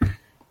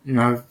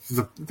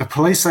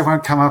police, they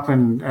won't come up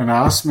and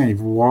ask me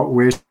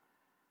where's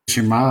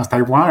your mask.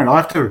 They won't.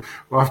 I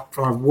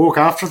walk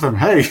after them.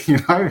 Hey,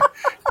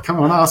 come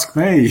on, ask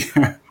me.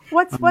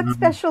 What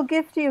special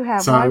gift do you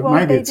have? So why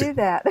won't they do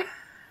that?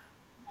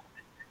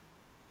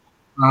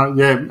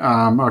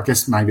 I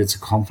guess maybe it's a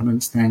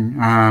confidence thing.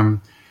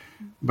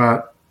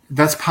 But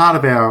that's part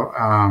of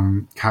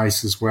our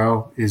case as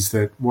well, is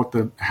that what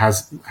the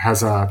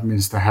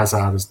Minister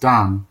Hazzard has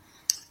done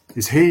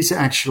is he's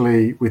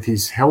actually, with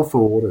his health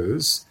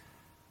orders,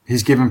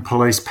 he's given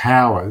police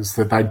powers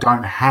that they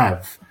don't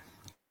have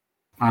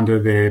under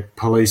their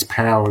Police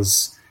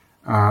Powers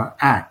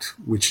Act,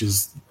 which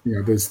is,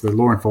 there's the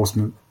Law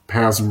Enforcement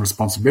Powers and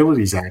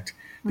Responsibilities Act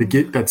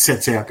that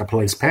sets out the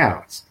police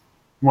powers.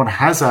 What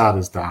Hazzard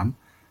has done,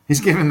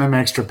 he's given them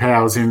extra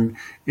powers in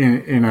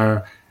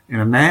a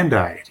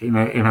mandate, in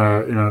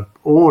a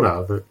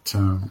order that.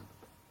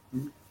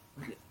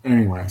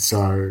 Anyway,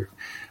 so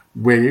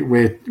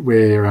we're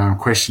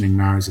questioning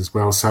those as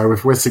well. So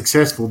if we're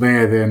successful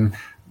there, then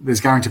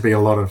there's going to be a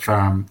lot of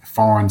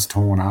fines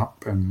torn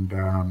up and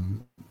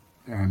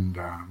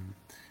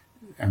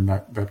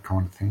that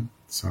kind of thing.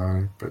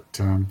 So,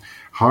 but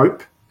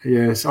hope,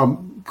 yes,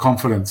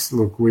 confidence.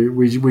 Look,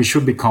 we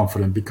should be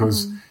confident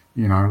because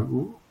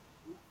when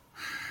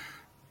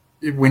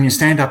you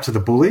stand up to the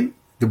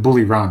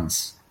bully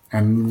runs,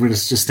 and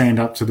let's just stand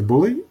up to the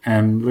bully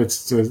and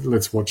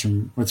let's watch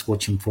him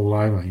fall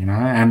over,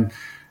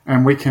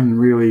 and we can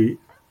really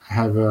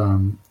have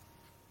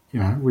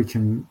we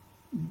can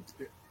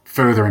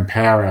further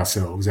empower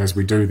ourselves as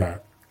we do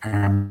that,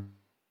 and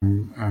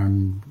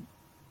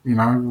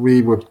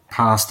we were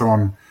passed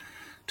on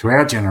to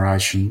our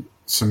generation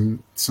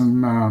some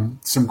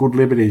good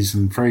liberties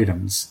and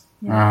freedoms.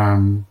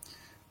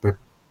 But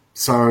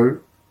so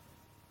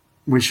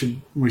we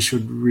should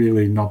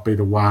really not be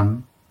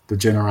the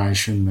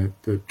generation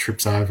that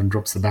trips over and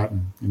drops the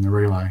button in the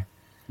relay.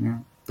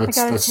 I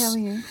got to tell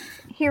you,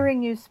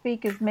 hearing you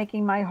speak is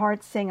making my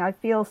heart sing. I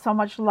feel so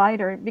much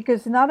lighter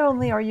because not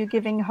only are you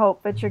giving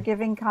hope, but you're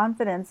giving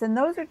confidence. And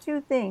those are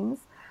two things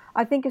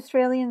I think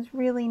Australians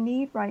really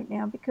need right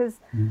now, because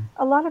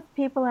a lot of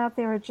people out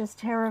there are just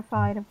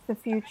terrified of the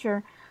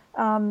future.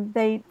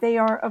 They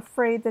are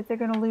afraid that they're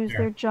going to lose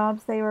their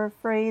jobs. They are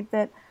afraid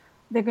that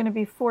they're going to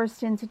be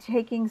forced into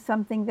taking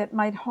something that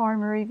might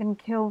harm or even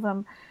kill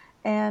them.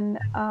 And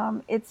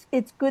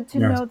it's good to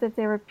know that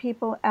there are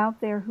people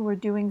out there who are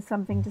doing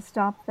something to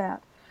stop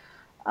that.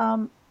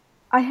 I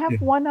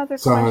have one other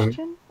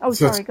question.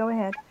 Sorry, go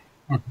ahead.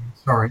 Okay,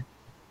 sorry.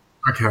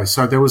 Okay,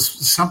 so there was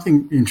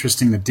something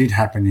interesting that did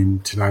happen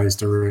in today's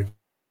directory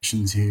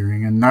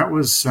hearing, and that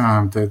was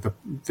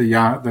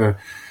the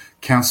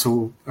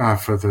counsel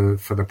for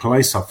the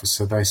police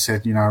officer. They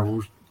said, she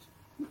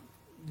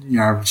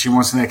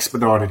wants an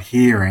expedited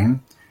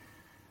hearing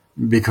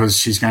because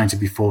she's going to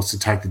be forced to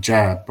take the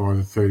jab by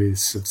the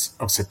 30th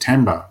of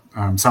September.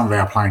 Some of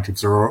our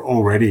plaintiffs are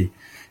already,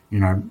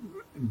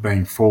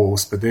 being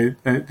forced, but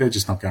they're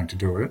just not going to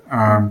do it.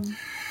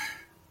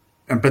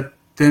 But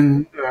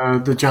then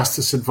the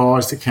justice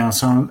advised the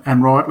counsel,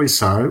 and rightly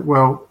so,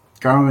 well,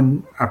 go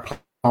and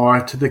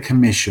apply to the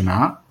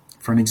commissioner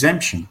for an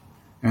exemption.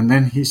 And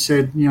then he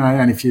said,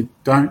 and if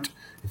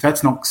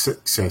that's not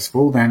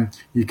successful, then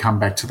you come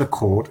back to the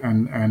court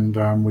and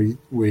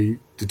we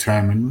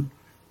determine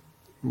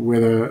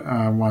whether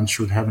one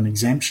should have an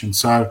exemption.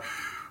 So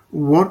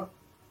what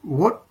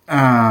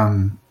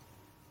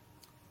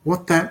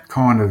that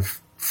kind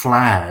of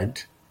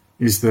flagged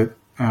is that,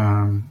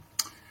 now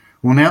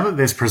that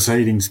there's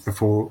proceedings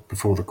before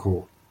the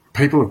court,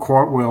 people are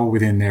quite well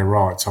within their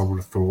rights, I would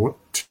have thought,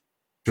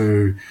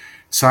 to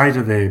say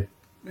to their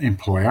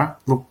employer,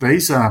 look,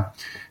 these are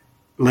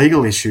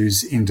legal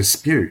issues in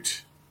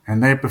dispute,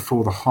 and they're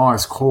before the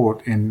highest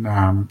court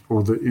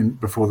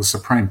before the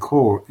Supreme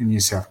Court in New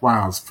South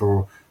Wales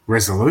for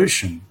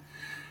resolution.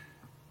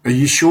 Are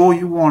you sure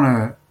you want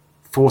to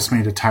force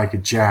me to take a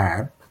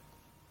jab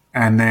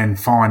and then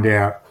find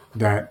out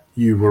that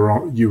you were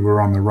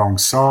on the wrong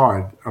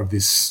side of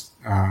this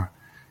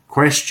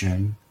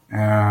question,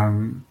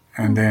 and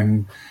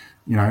then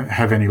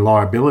have any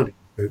liability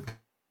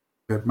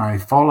that may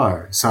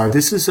follow? So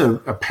this is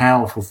a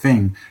powerful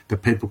thing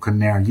that people can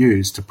now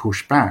use to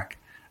push back,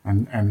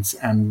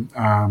 and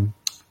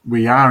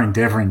we are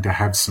endeavouring to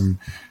have some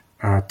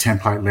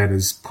template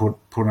letters put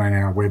on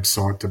our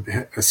website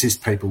to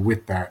assist people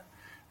with that.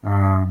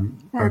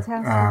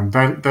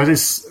 Fantastic. That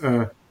is.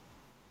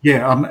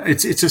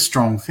 It's a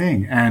strong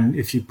thing, and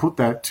if you put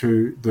that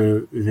to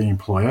the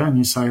employer and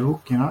you say,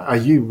 look, are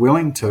you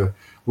willing to?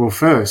 Well,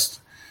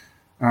 first,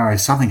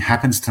 if something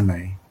happens to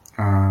me,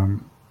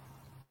 and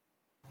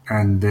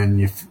then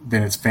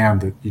it's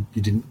found that you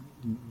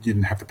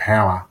didn't have the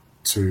power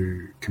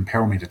to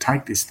compel me to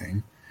take this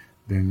thing,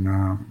 then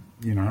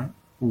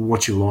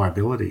what's your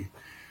liability?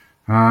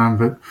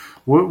 But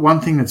one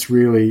thing that's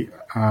really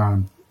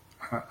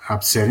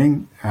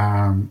upsetting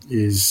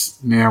is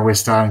now we're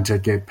starting to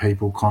get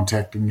people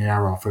contacting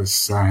our office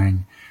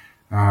saying,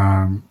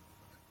 Mum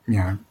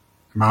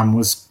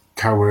was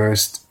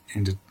coerced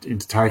into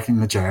taking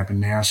the jab,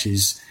 and now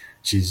she's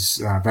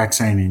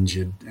vaccine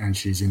injured and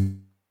she's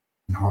in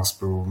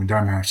hospital. We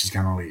don't know if she's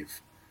going to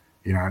live.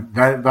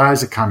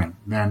 Those are coming.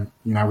 And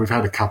we've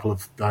had a couple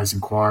of those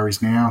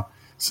inquiries now.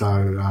 So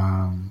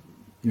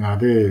they're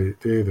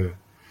the.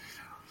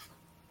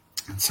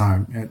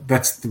 So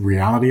that's the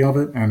reality of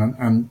it,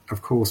 and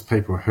of course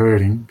people are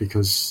hurting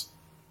because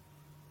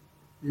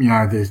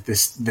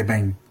they're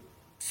being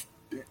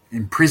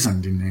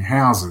imprisoned in their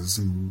houses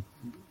and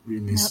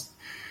in this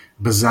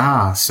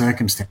bizarre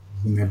circumstance,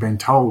 and they've been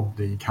told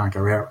that you can't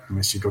go out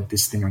unless you've got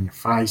this thing on your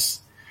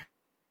face.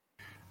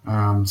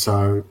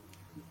 But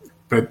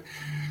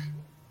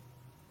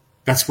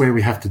that's where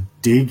we have to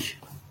dig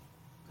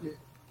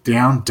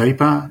down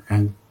deeper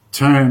and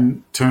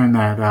turn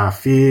that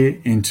fear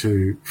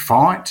into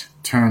fight,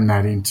 turn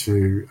that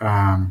into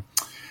a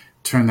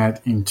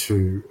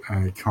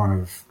kind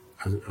of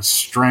a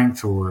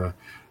strength, or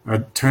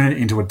turn it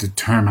into a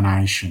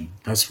determination.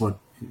 That's what,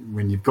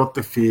 when you've got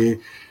the fear,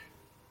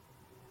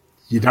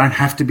 you don't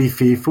have to be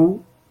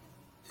fearful.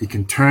 You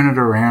can turn it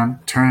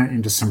around, turn it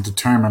into some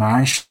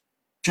determination,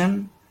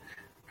 and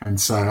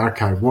say,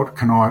 okay, what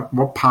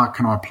part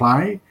can I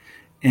play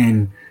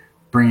in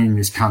bringing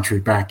this country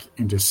back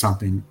into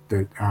something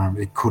that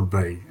it could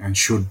be and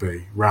should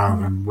be,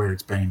 rather than where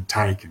it's being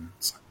taken.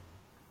 So,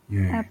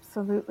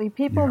 absolutely.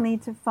 People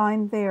need to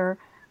find their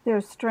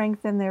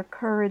strength and their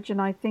courage,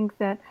 and I think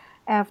that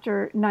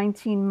after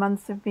 19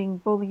 months of being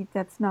bullied,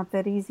 that's not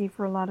that easy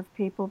for a lot of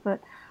people,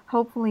 but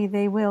hopefully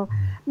they will.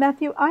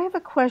 Matthew, I have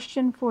a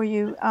question for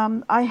you.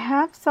 I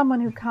have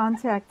someone who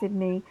contacted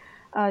me.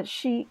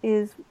 She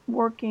is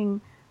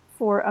working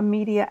for a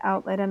media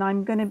outlet, and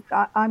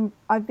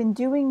I've been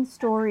doing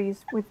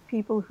stories with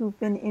people who've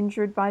been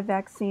injured by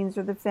vaccines,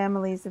 or the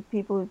families of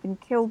people who've been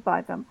killed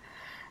by them,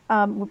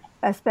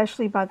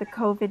 especially by the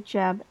COVID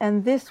jab.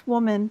 And this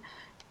woman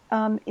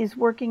is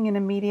working in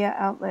a media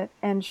outlet,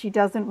 and she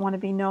doesn't want to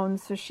be known,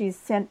 so she's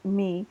sent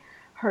me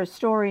her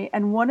story.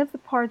 And one of the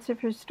parts of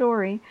her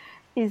story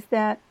is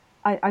that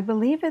I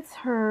believe it's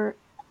her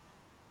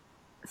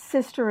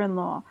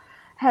sister-in-law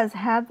has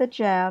had the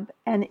jab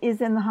and is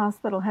in the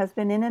hospital, has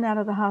been in and out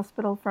of the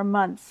hospital for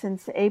months,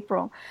 since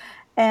April.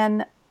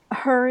 And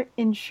her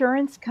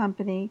insurance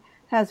company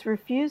has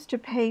refused to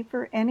pay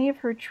for any of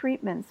her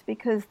treatments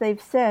because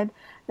they've said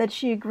that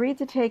she agreed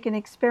to take an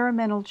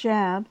experimental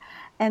jab,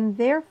 and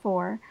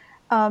therefore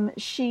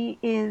she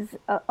is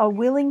a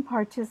willing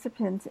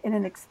participant in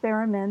an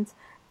experiment,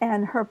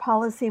 and her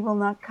policy will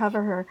not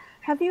cover her.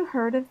 Have you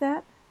heard of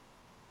that?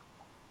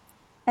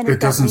 And it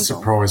doesn't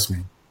surprise me.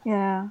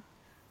 Yeah.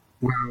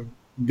 Well,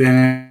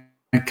 then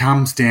it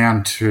comes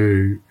down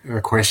to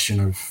a question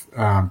of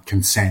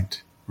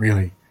consent,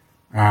 really.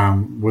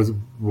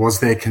 Was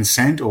there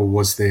consent, or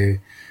was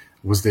there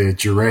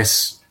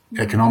duress,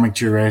 economic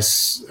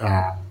duress,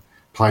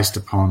 placed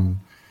upon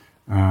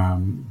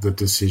the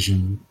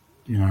decision,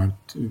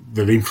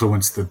 that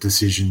influenced the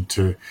decision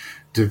to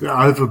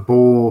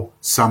overbore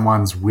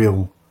someone's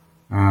will?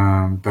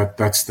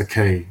 That's the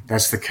key.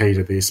 That's the key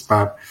to this.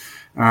 But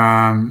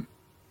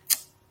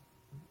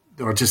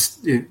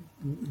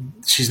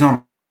she's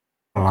not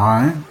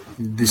alone.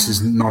 This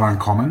is not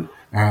uncommon.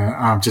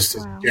 Just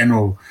as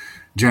general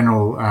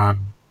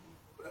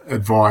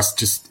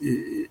advice,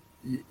 you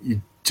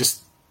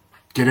just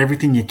get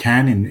everything you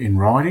can in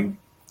writing,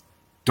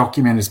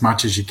 document as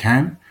much as you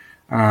can,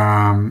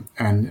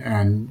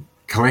 and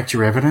collect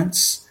your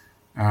evidence.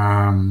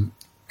 There's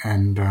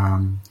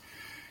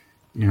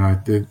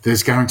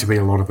going to be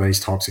a lot of these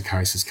types of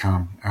cases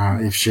come.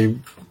 If she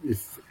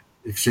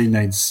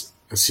needs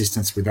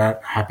assistance with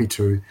that, happy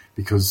to,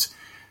 because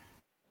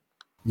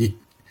you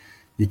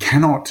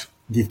cannot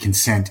give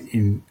consent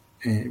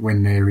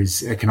when there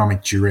is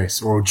economic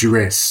duress, or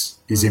duress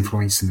is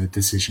influencing the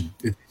decision.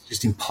 It's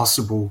just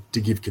impossible to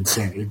give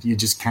consent. You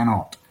just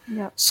cannot.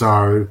 Yep.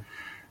 So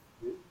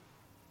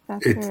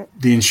the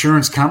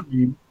insurance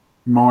company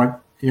might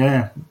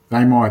not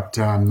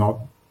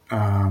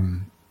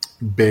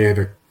bear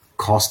the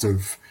cost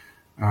of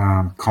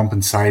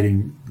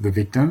compensating the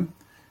victim,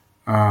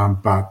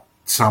 but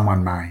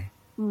someone may.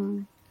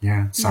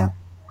 Someone.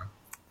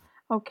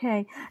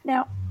 Okay.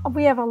 Now,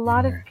 we have a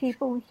lot of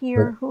people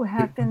here who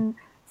have been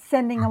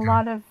sending a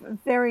lot of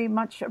very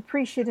much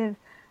appreciative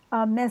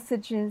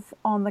messages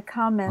on the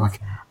comments.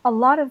 Okay. A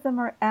lot of them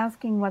are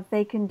asking what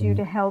they can do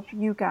to help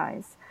you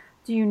guys.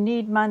 Do you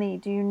need money?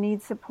 Do you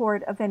need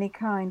support of any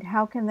kind?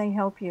 How can they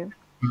help you?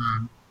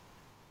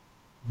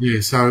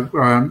 So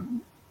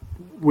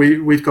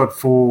we've got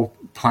 4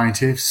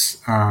 plaintiffs,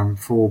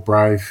 4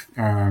 brave,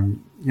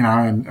 and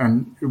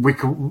we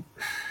could.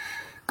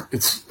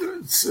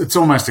 It's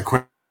almost a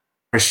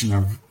question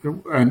of,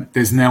 and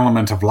there's an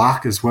element of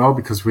luck as well,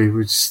 because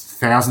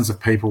thousands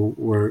of people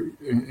were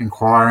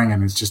inquiring,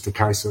 and it's just a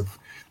case of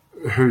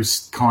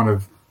who's kind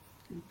of,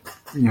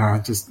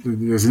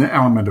 there's an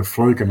element of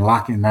fluke and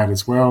luck in that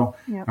as well.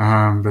 Yep.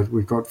 But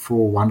we've got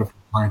 4 wonderful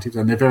plaintiffs,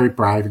 and they're very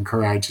brave and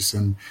courageous,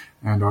 and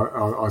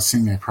I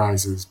sing their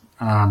praises.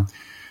 But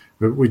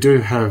we do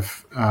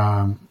have,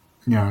 at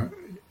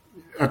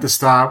the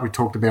start we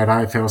talked about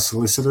AFL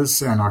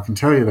solicitors, and I can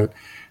tell you that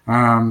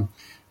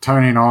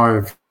Tony and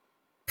I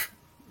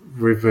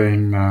we've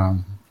been,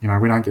 we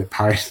don't get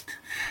paid.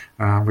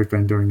 We've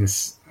been doing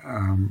this,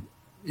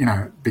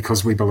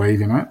 because we believe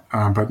in it.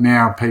 But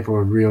now people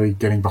are really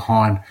getting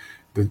behind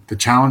the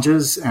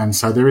challenges, and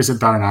so there is a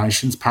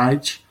donations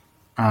page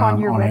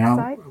on your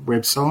our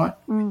website.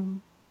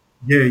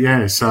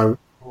 Yeah. So of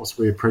course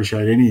we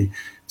appreciate any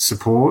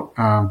support,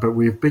 but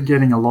we've been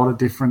getting a lot of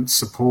different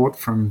support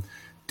from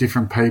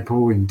different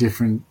people in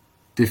different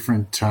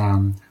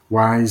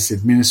ways.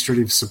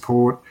 Administrative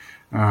support,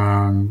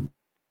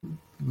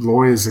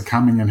 lawyers are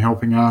coming and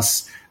helping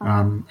us,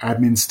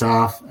 admin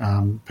staff,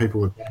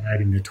 people are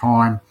donating their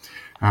time,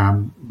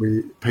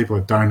 people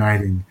are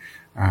donating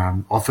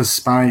office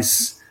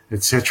space,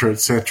 etc.,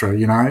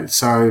 etc.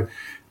 So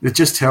it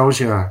just tells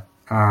you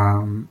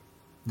the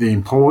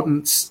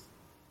importance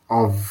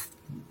of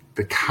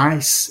the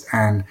case,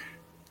 and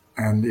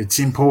it's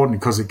important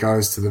because it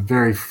goes to the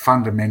very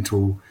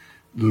fundamental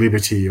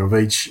liberty of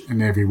each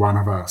and every one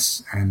of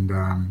us, and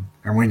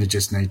we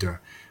just need to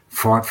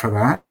fight for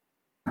that,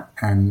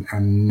 and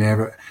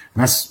never.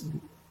 And that's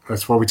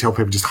why we tell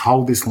people, just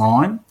hold this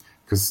line,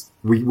 because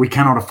we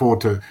cannot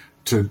afford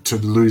to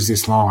lose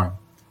this line,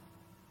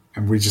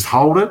 and we just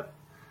hold it,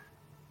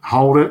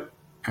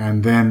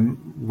 and then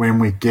when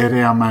we get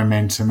our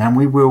momentum, and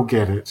we will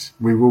get it,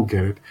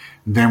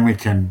 then we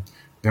can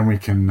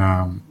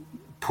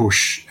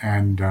push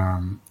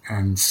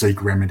and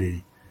seek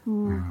remedy.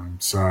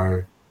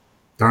 So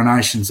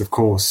donations, of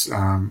course,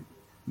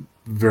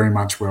 very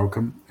much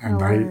welcome, and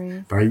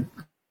they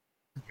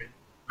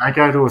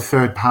go to a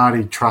third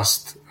party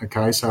trust.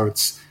 Okay, so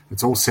it's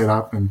all set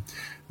up, and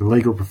the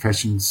legal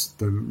profession's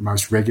the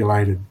most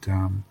regulated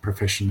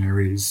profession there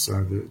is,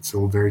 so that it's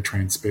all very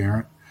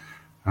transparent.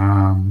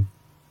 And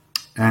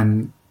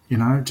we've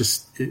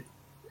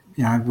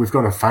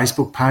got a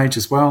Facebook page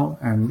as well,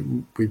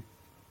 and we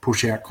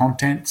push out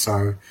content,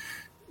 so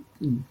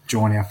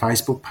join our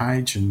Facebook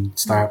page and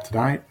stay up to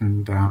date.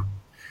 And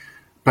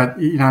but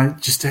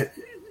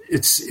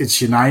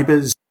it's your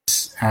neighbours,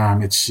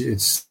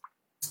 it's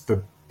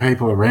the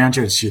people around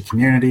you, it's your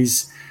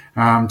communities.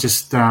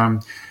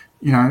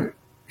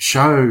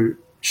 Show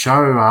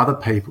other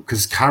people,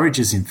 because courage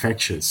is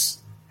infectious.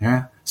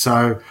 Yeah,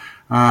 so.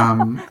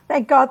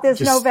 Thank God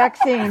there's no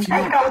vaccine.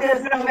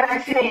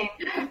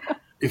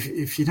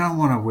 If you don't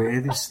want to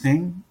wear this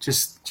thing,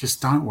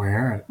 just don't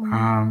wear it.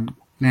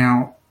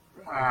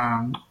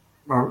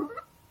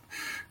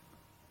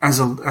 As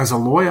a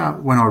lawyer,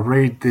 when I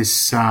read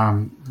this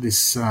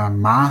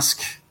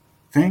mask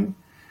thing,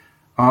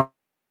 I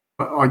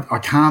I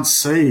can't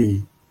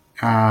see,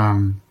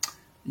 I've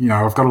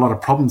got a lot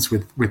of problems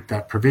with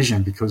that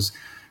provision because,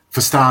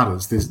 for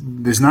starters,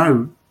 there's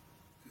no,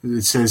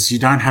 it says you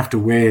don't have to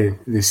wear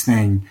this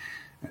thing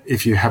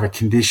if you have a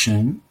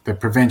condition that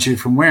prevents you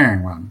from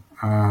wearing one.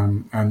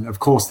 And of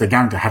course, they're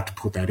going to have to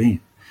put that in.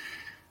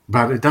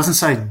 But it doesn't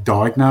say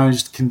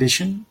diagnosed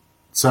condition.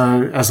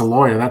 So as a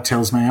lawyer, that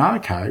tells me,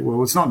 okay,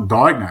 well, it's not a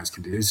diagnosed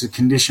condition, it's a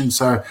condition.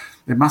 So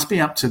it must be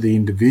up to the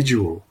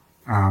individual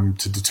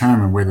to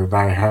determine whether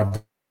they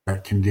have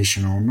that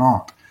condition or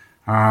not.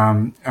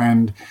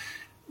 And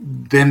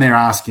then they're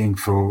asking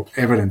for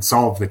evidence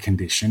of the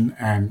condition.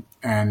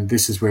 And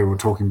this is where we were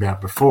talking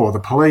about before. The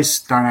police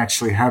don't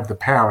actually have the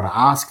power to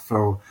ask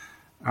for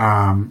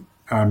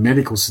a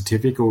medical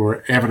certificate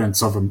or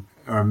evidence of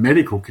a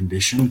medical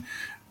condition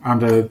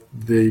under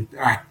the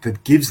act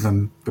that gives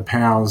them the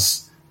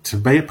powers to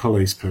be a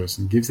police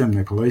person, gives them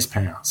their police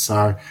powers.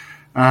 So,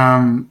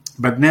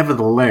 but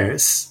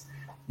nevertheless,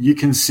 you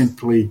can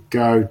simply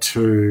go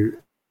to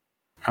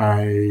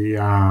a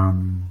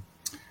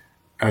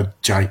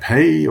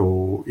JP,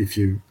 or if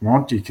you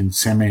want, you can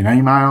send me an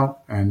email.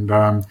 And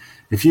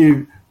if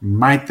you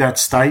make that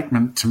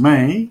statement to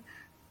me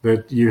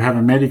that you have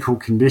a medical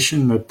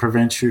condition that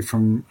prevents you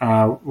from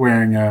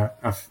wearing a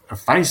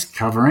face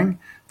covering,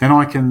 then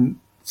I can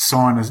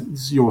sign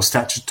your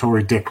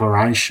statutory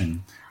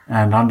declaration.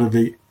 And under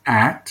the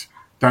Act,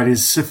 that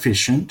is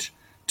sufficient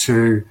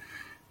to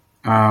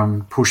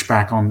push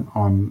back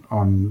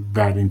on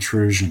that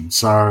intrusion.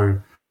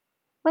 So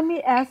let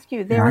me ask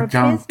you, there are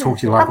businesses. Talk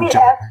to your local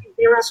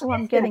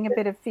I'm getting a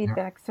bit of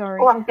feedback,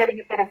 sorry.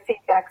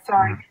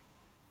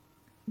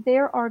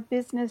 There are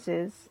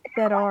businesses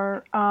that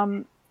are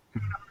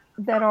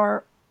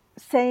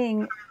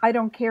saying, I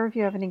don't care if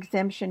you have an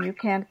exemption, you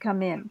can't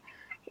come in.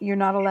 You're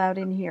not allowed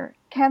in here.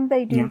 Can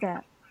they do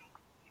that?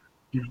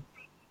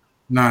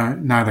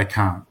 No, they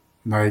can't.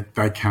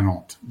 They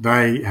cannot.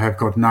 They have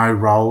got no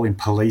role in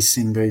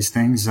policing these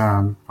things.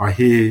 I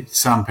hear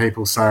some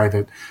people say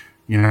that,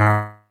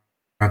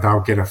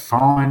 they'll get a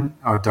fine.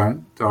 I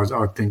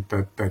think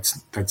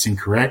that's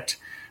incorrect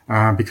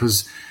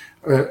because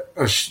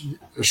a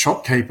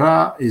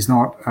shopkeeper is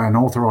not an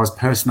authorised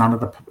person under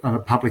the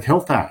Public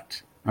Health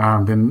Act.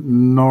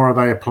 Then nor are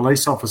they a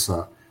police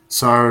officer.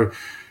 So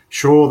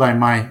sure, they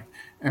may.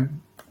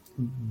 And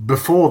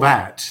before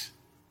that,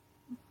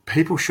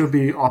 people should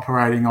be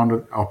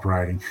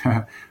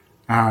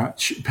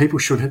people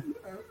should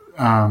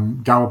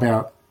go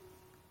about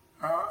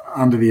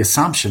under the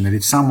assumption that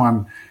if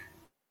someone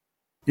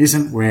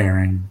isn't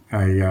wearing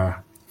a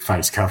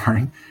face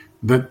covering,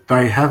 that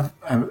they have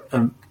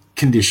a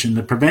condition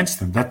that prevents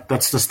them.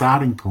 That's the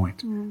starting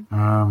point.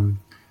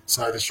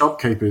 So the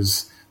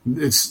shopkeepers,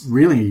 it's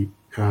really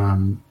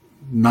none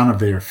of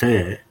their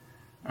affair.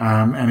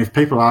 And if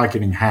people are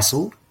getting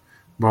hassled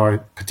by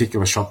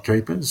particular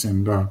shopkeepers,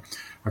 and I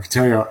can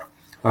tell you,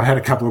 I had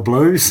a couple of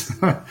blues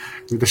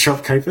with the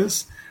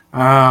shopkeepers,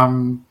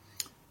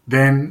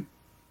 then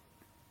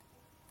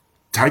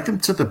take them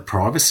to the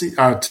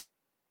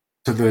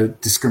to the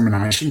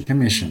Discrimination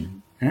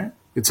Commission. Yeah?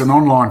 It's an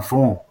online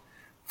form.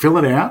 Fill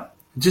it out.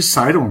 Just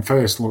say to them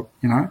first, look,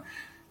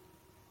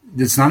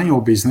 it's none of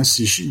your business.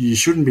 You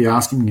shouldn't be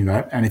asking me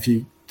that. And if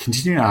you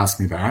continue to ask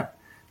me that,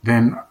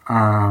 then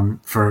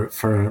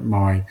for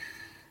my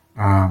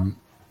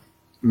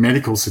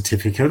medical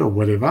certificate or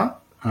whatever,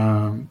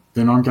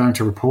 then I'm going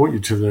to report you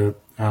to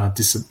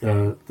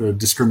the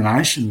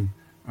Discrimination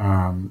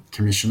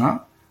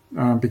Commissioner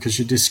because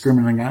you're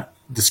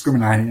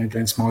discriminating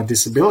against my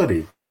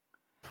disability.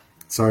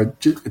 So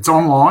it's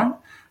online.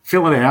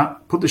 Fill it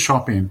out. Put the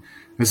shop in.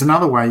 There's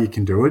another way you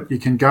can do it. You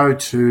can go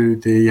to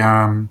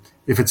the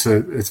if it's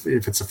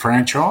a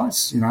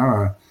franchise,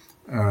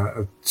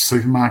 a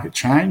supermarket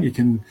chain. You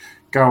can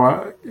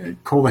go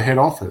call the head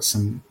office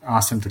and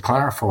ask them to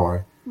clarify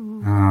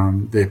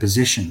their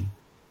position.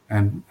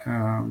 And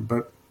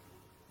but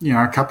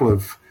a couple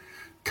of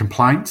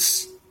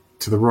complaints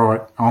to the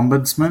right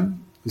ombudsman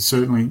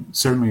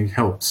certainly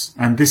helps.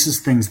 And this is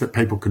things that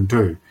people can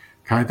do.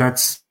 Okay,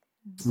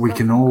 we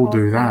can all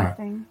do that.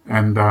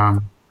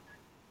 And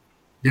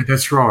yeah,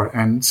 that's right.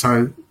 And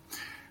so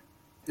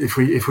if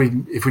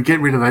we get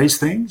rid of these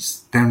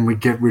things, then we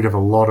get rid of a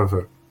lot of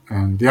it.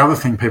 And the other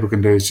thing people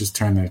can do is just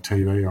turn their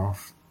TV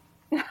off.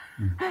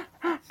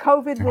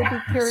 COVID will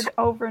be cured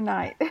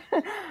overnight.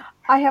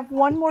 I have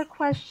one more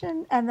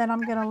question, and then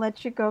I'm going to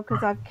let you go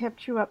because I've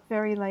kept you up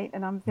very late,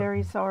 and I'm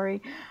very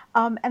sorry.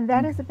 And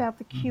that is about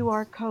the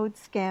QR code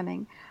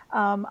scanning.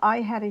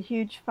 I had a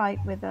huge fight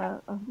with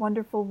a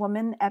wonderful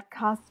woman at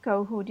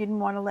Costco who didn't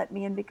want to let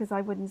me in because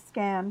I wouldn't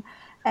scan.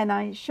 And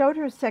I showed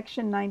her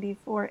Section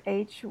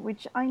 94H,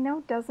 which I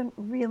know doesn't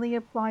really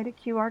apply to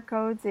QR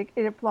codes.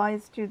 It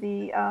applies to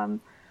the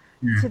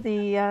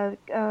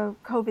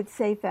COVID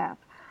Safe app.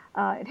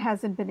 It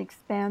hasn't been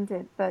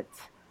expanded, but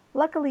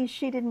luckily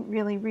she didn't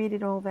really read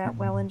it all that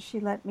well, and she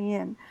let me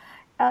in.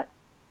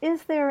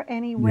 Is there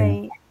any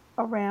way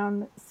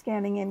around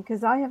scanning in,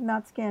 because I have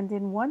not scanned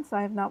in once.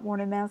 I have not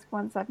worn a mask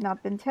once. I've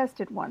not been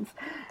tested once.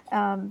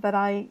 But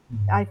I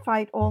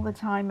fight all the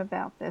time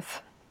about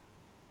this.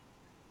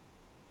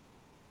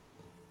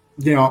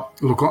 Yeah,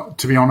 look,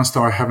 to be honest,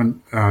 I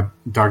haven't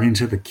dug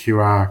into the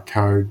QR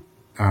code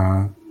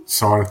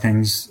side of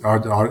things.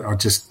 I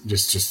just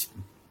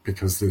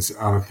because there's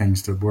other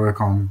things to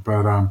work on.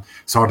 But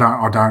so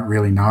I don't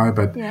really know.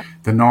 But Yep.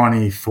 the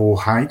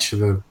 94H of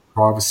the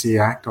Privacy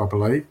Act, I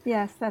believe,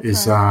 Yes, that's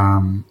is right.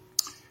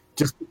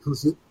 just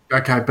because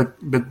okay, but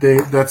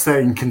that's that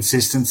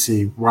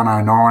inconsistency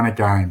 109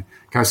 again.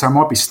 Okay, so it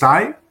might be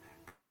state,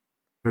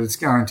 but it's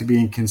going to be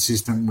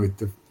inconsistent with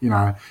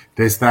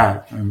there's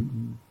that,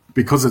 and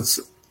because it's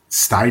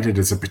stated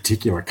as a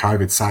particular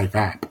COVID safe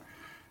app,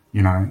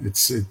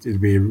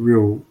 it'd be a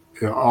real.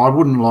 I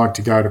wouldn't like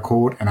to go to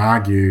court and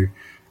argue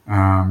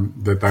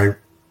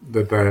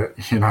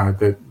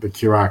that the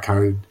QR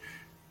code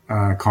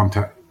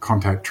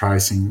contact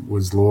tracing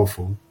was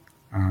lawful,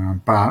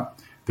 but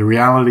the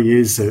reality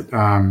is that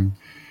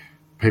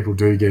people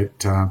do get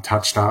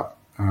touched up,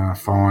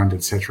 fined,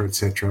 etc.,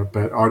 etc.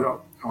 But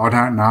I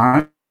don't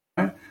know.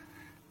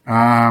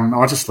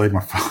 I just leave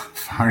my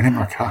phone in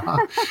my car.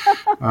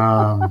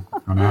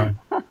 I know.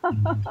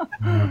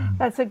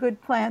 That's a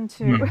good plan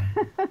too.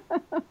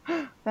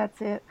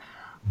 That's it.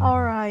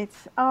 All right.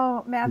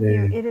 Oh,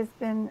 Matthew, Yeah. it has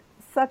been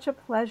such a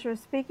pleasure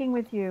speaking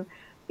with you.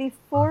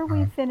 Before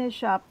we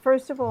finish up,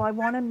 first of all, I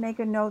want to make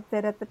a note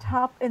that at the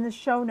top, in the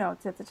show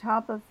notes, at the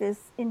top of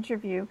this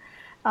interview,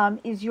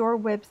 is your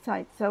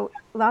website. So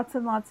lots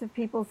and lots of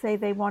people say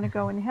they want to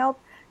go and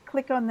help.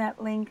 Click on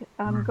that link,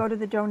 go to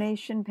the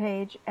donation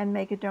page and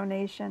make a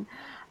donation.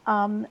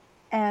 Um,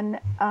 and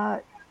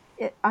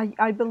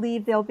I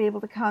believe they'll be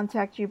able to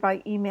contact you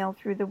by email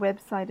through the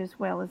website as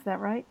well. Is that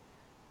right?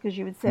 Because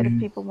you had said if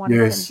people want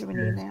to send Yes. you an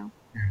Yes. email.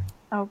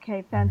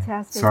 Okay,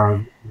 fantastic.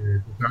 So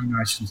the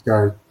donations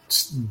go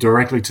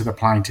directly to the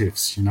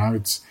plaintiffs.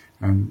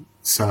 And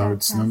so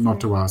it's not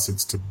Fantastic. to us.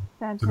 It's to the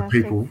Fantastic.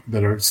 people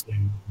that are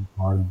standing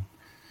by them.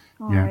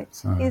 All Yeah. right.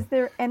 So Is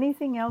there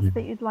anything else yeah.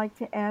 that you'd like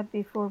to add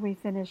before we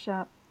finish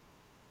up?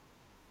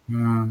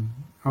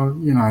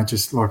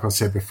 Just like I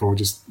said before,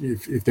 just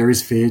if there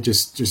is fear,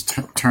 just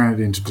turn it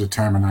into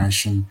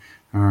determination.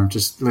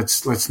 Just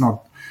let's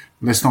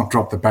not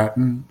drop the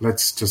baton.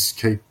 Let's just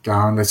keep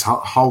going. Let's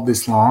hold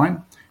this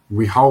line.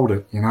 We hold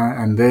it,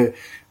 and they're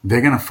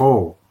going to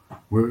fall.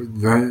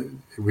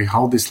 We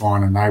hold this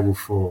line, and they will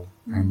fall.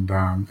 And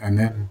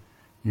then,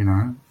 you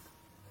know,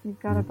 You've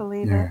got to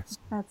believe it. yeah,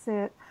 That's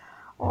it.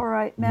 All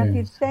right,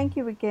 Matthew, yes. thank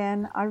you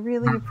again. I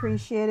really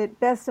appreciate it.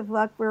 Best of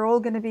luck. We're all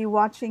going to be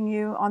watching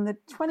you on the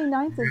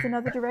 29th. There's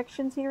another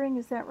Directions hearing.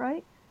 Is that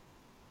right?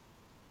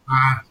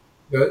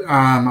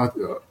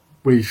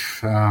 We've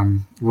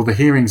the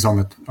hearings on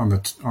the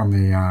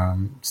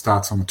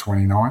starts on the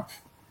 29th.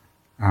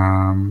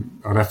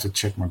 I'd have to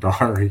check my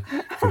diary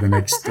for the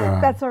next.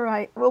 That's all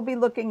right. We'll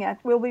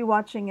be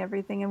watching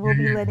everything and we'll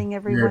be letting Yeah,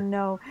 everyone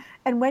know.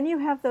 And when you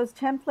have those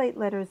template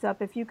letters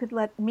up, if you could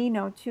let me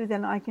know too,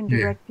 then I can yeah,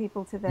 direct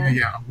people to yeah, them.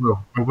 yeah.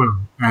 I will,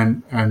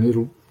 and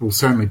we'll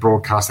certainly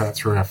broadcast that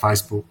through our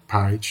Facebook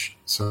page.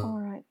 All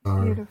right.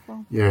 So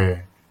Beautiful.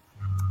 yeah,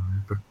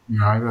 but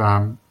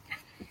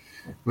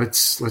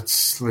let's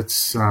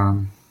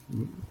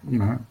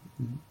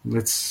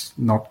let's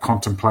not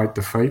contemplate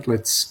defeat.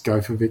 Let's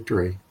go for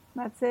victory.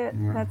 That's it.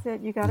 Yeah, That's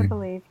it. You got to yeah,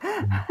 believe.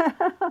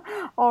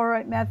 All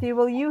right, Matthew.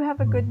 Well, you have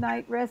a good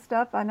night. Rest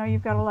up. I know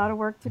you've got a lot of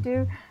work to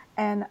do.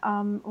 And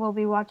we'll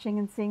be watching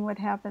and seeing what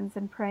happens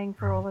and praying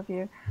for all of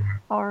you. yeah.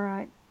 All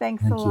right.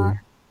 Thanks a Thank you. lot.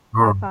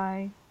 All Bye right.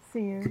 bye.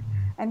 See you.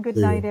 And good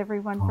See night, you.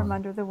 everyone from Bye.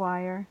 Under the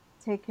Wire.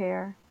 Take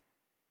care.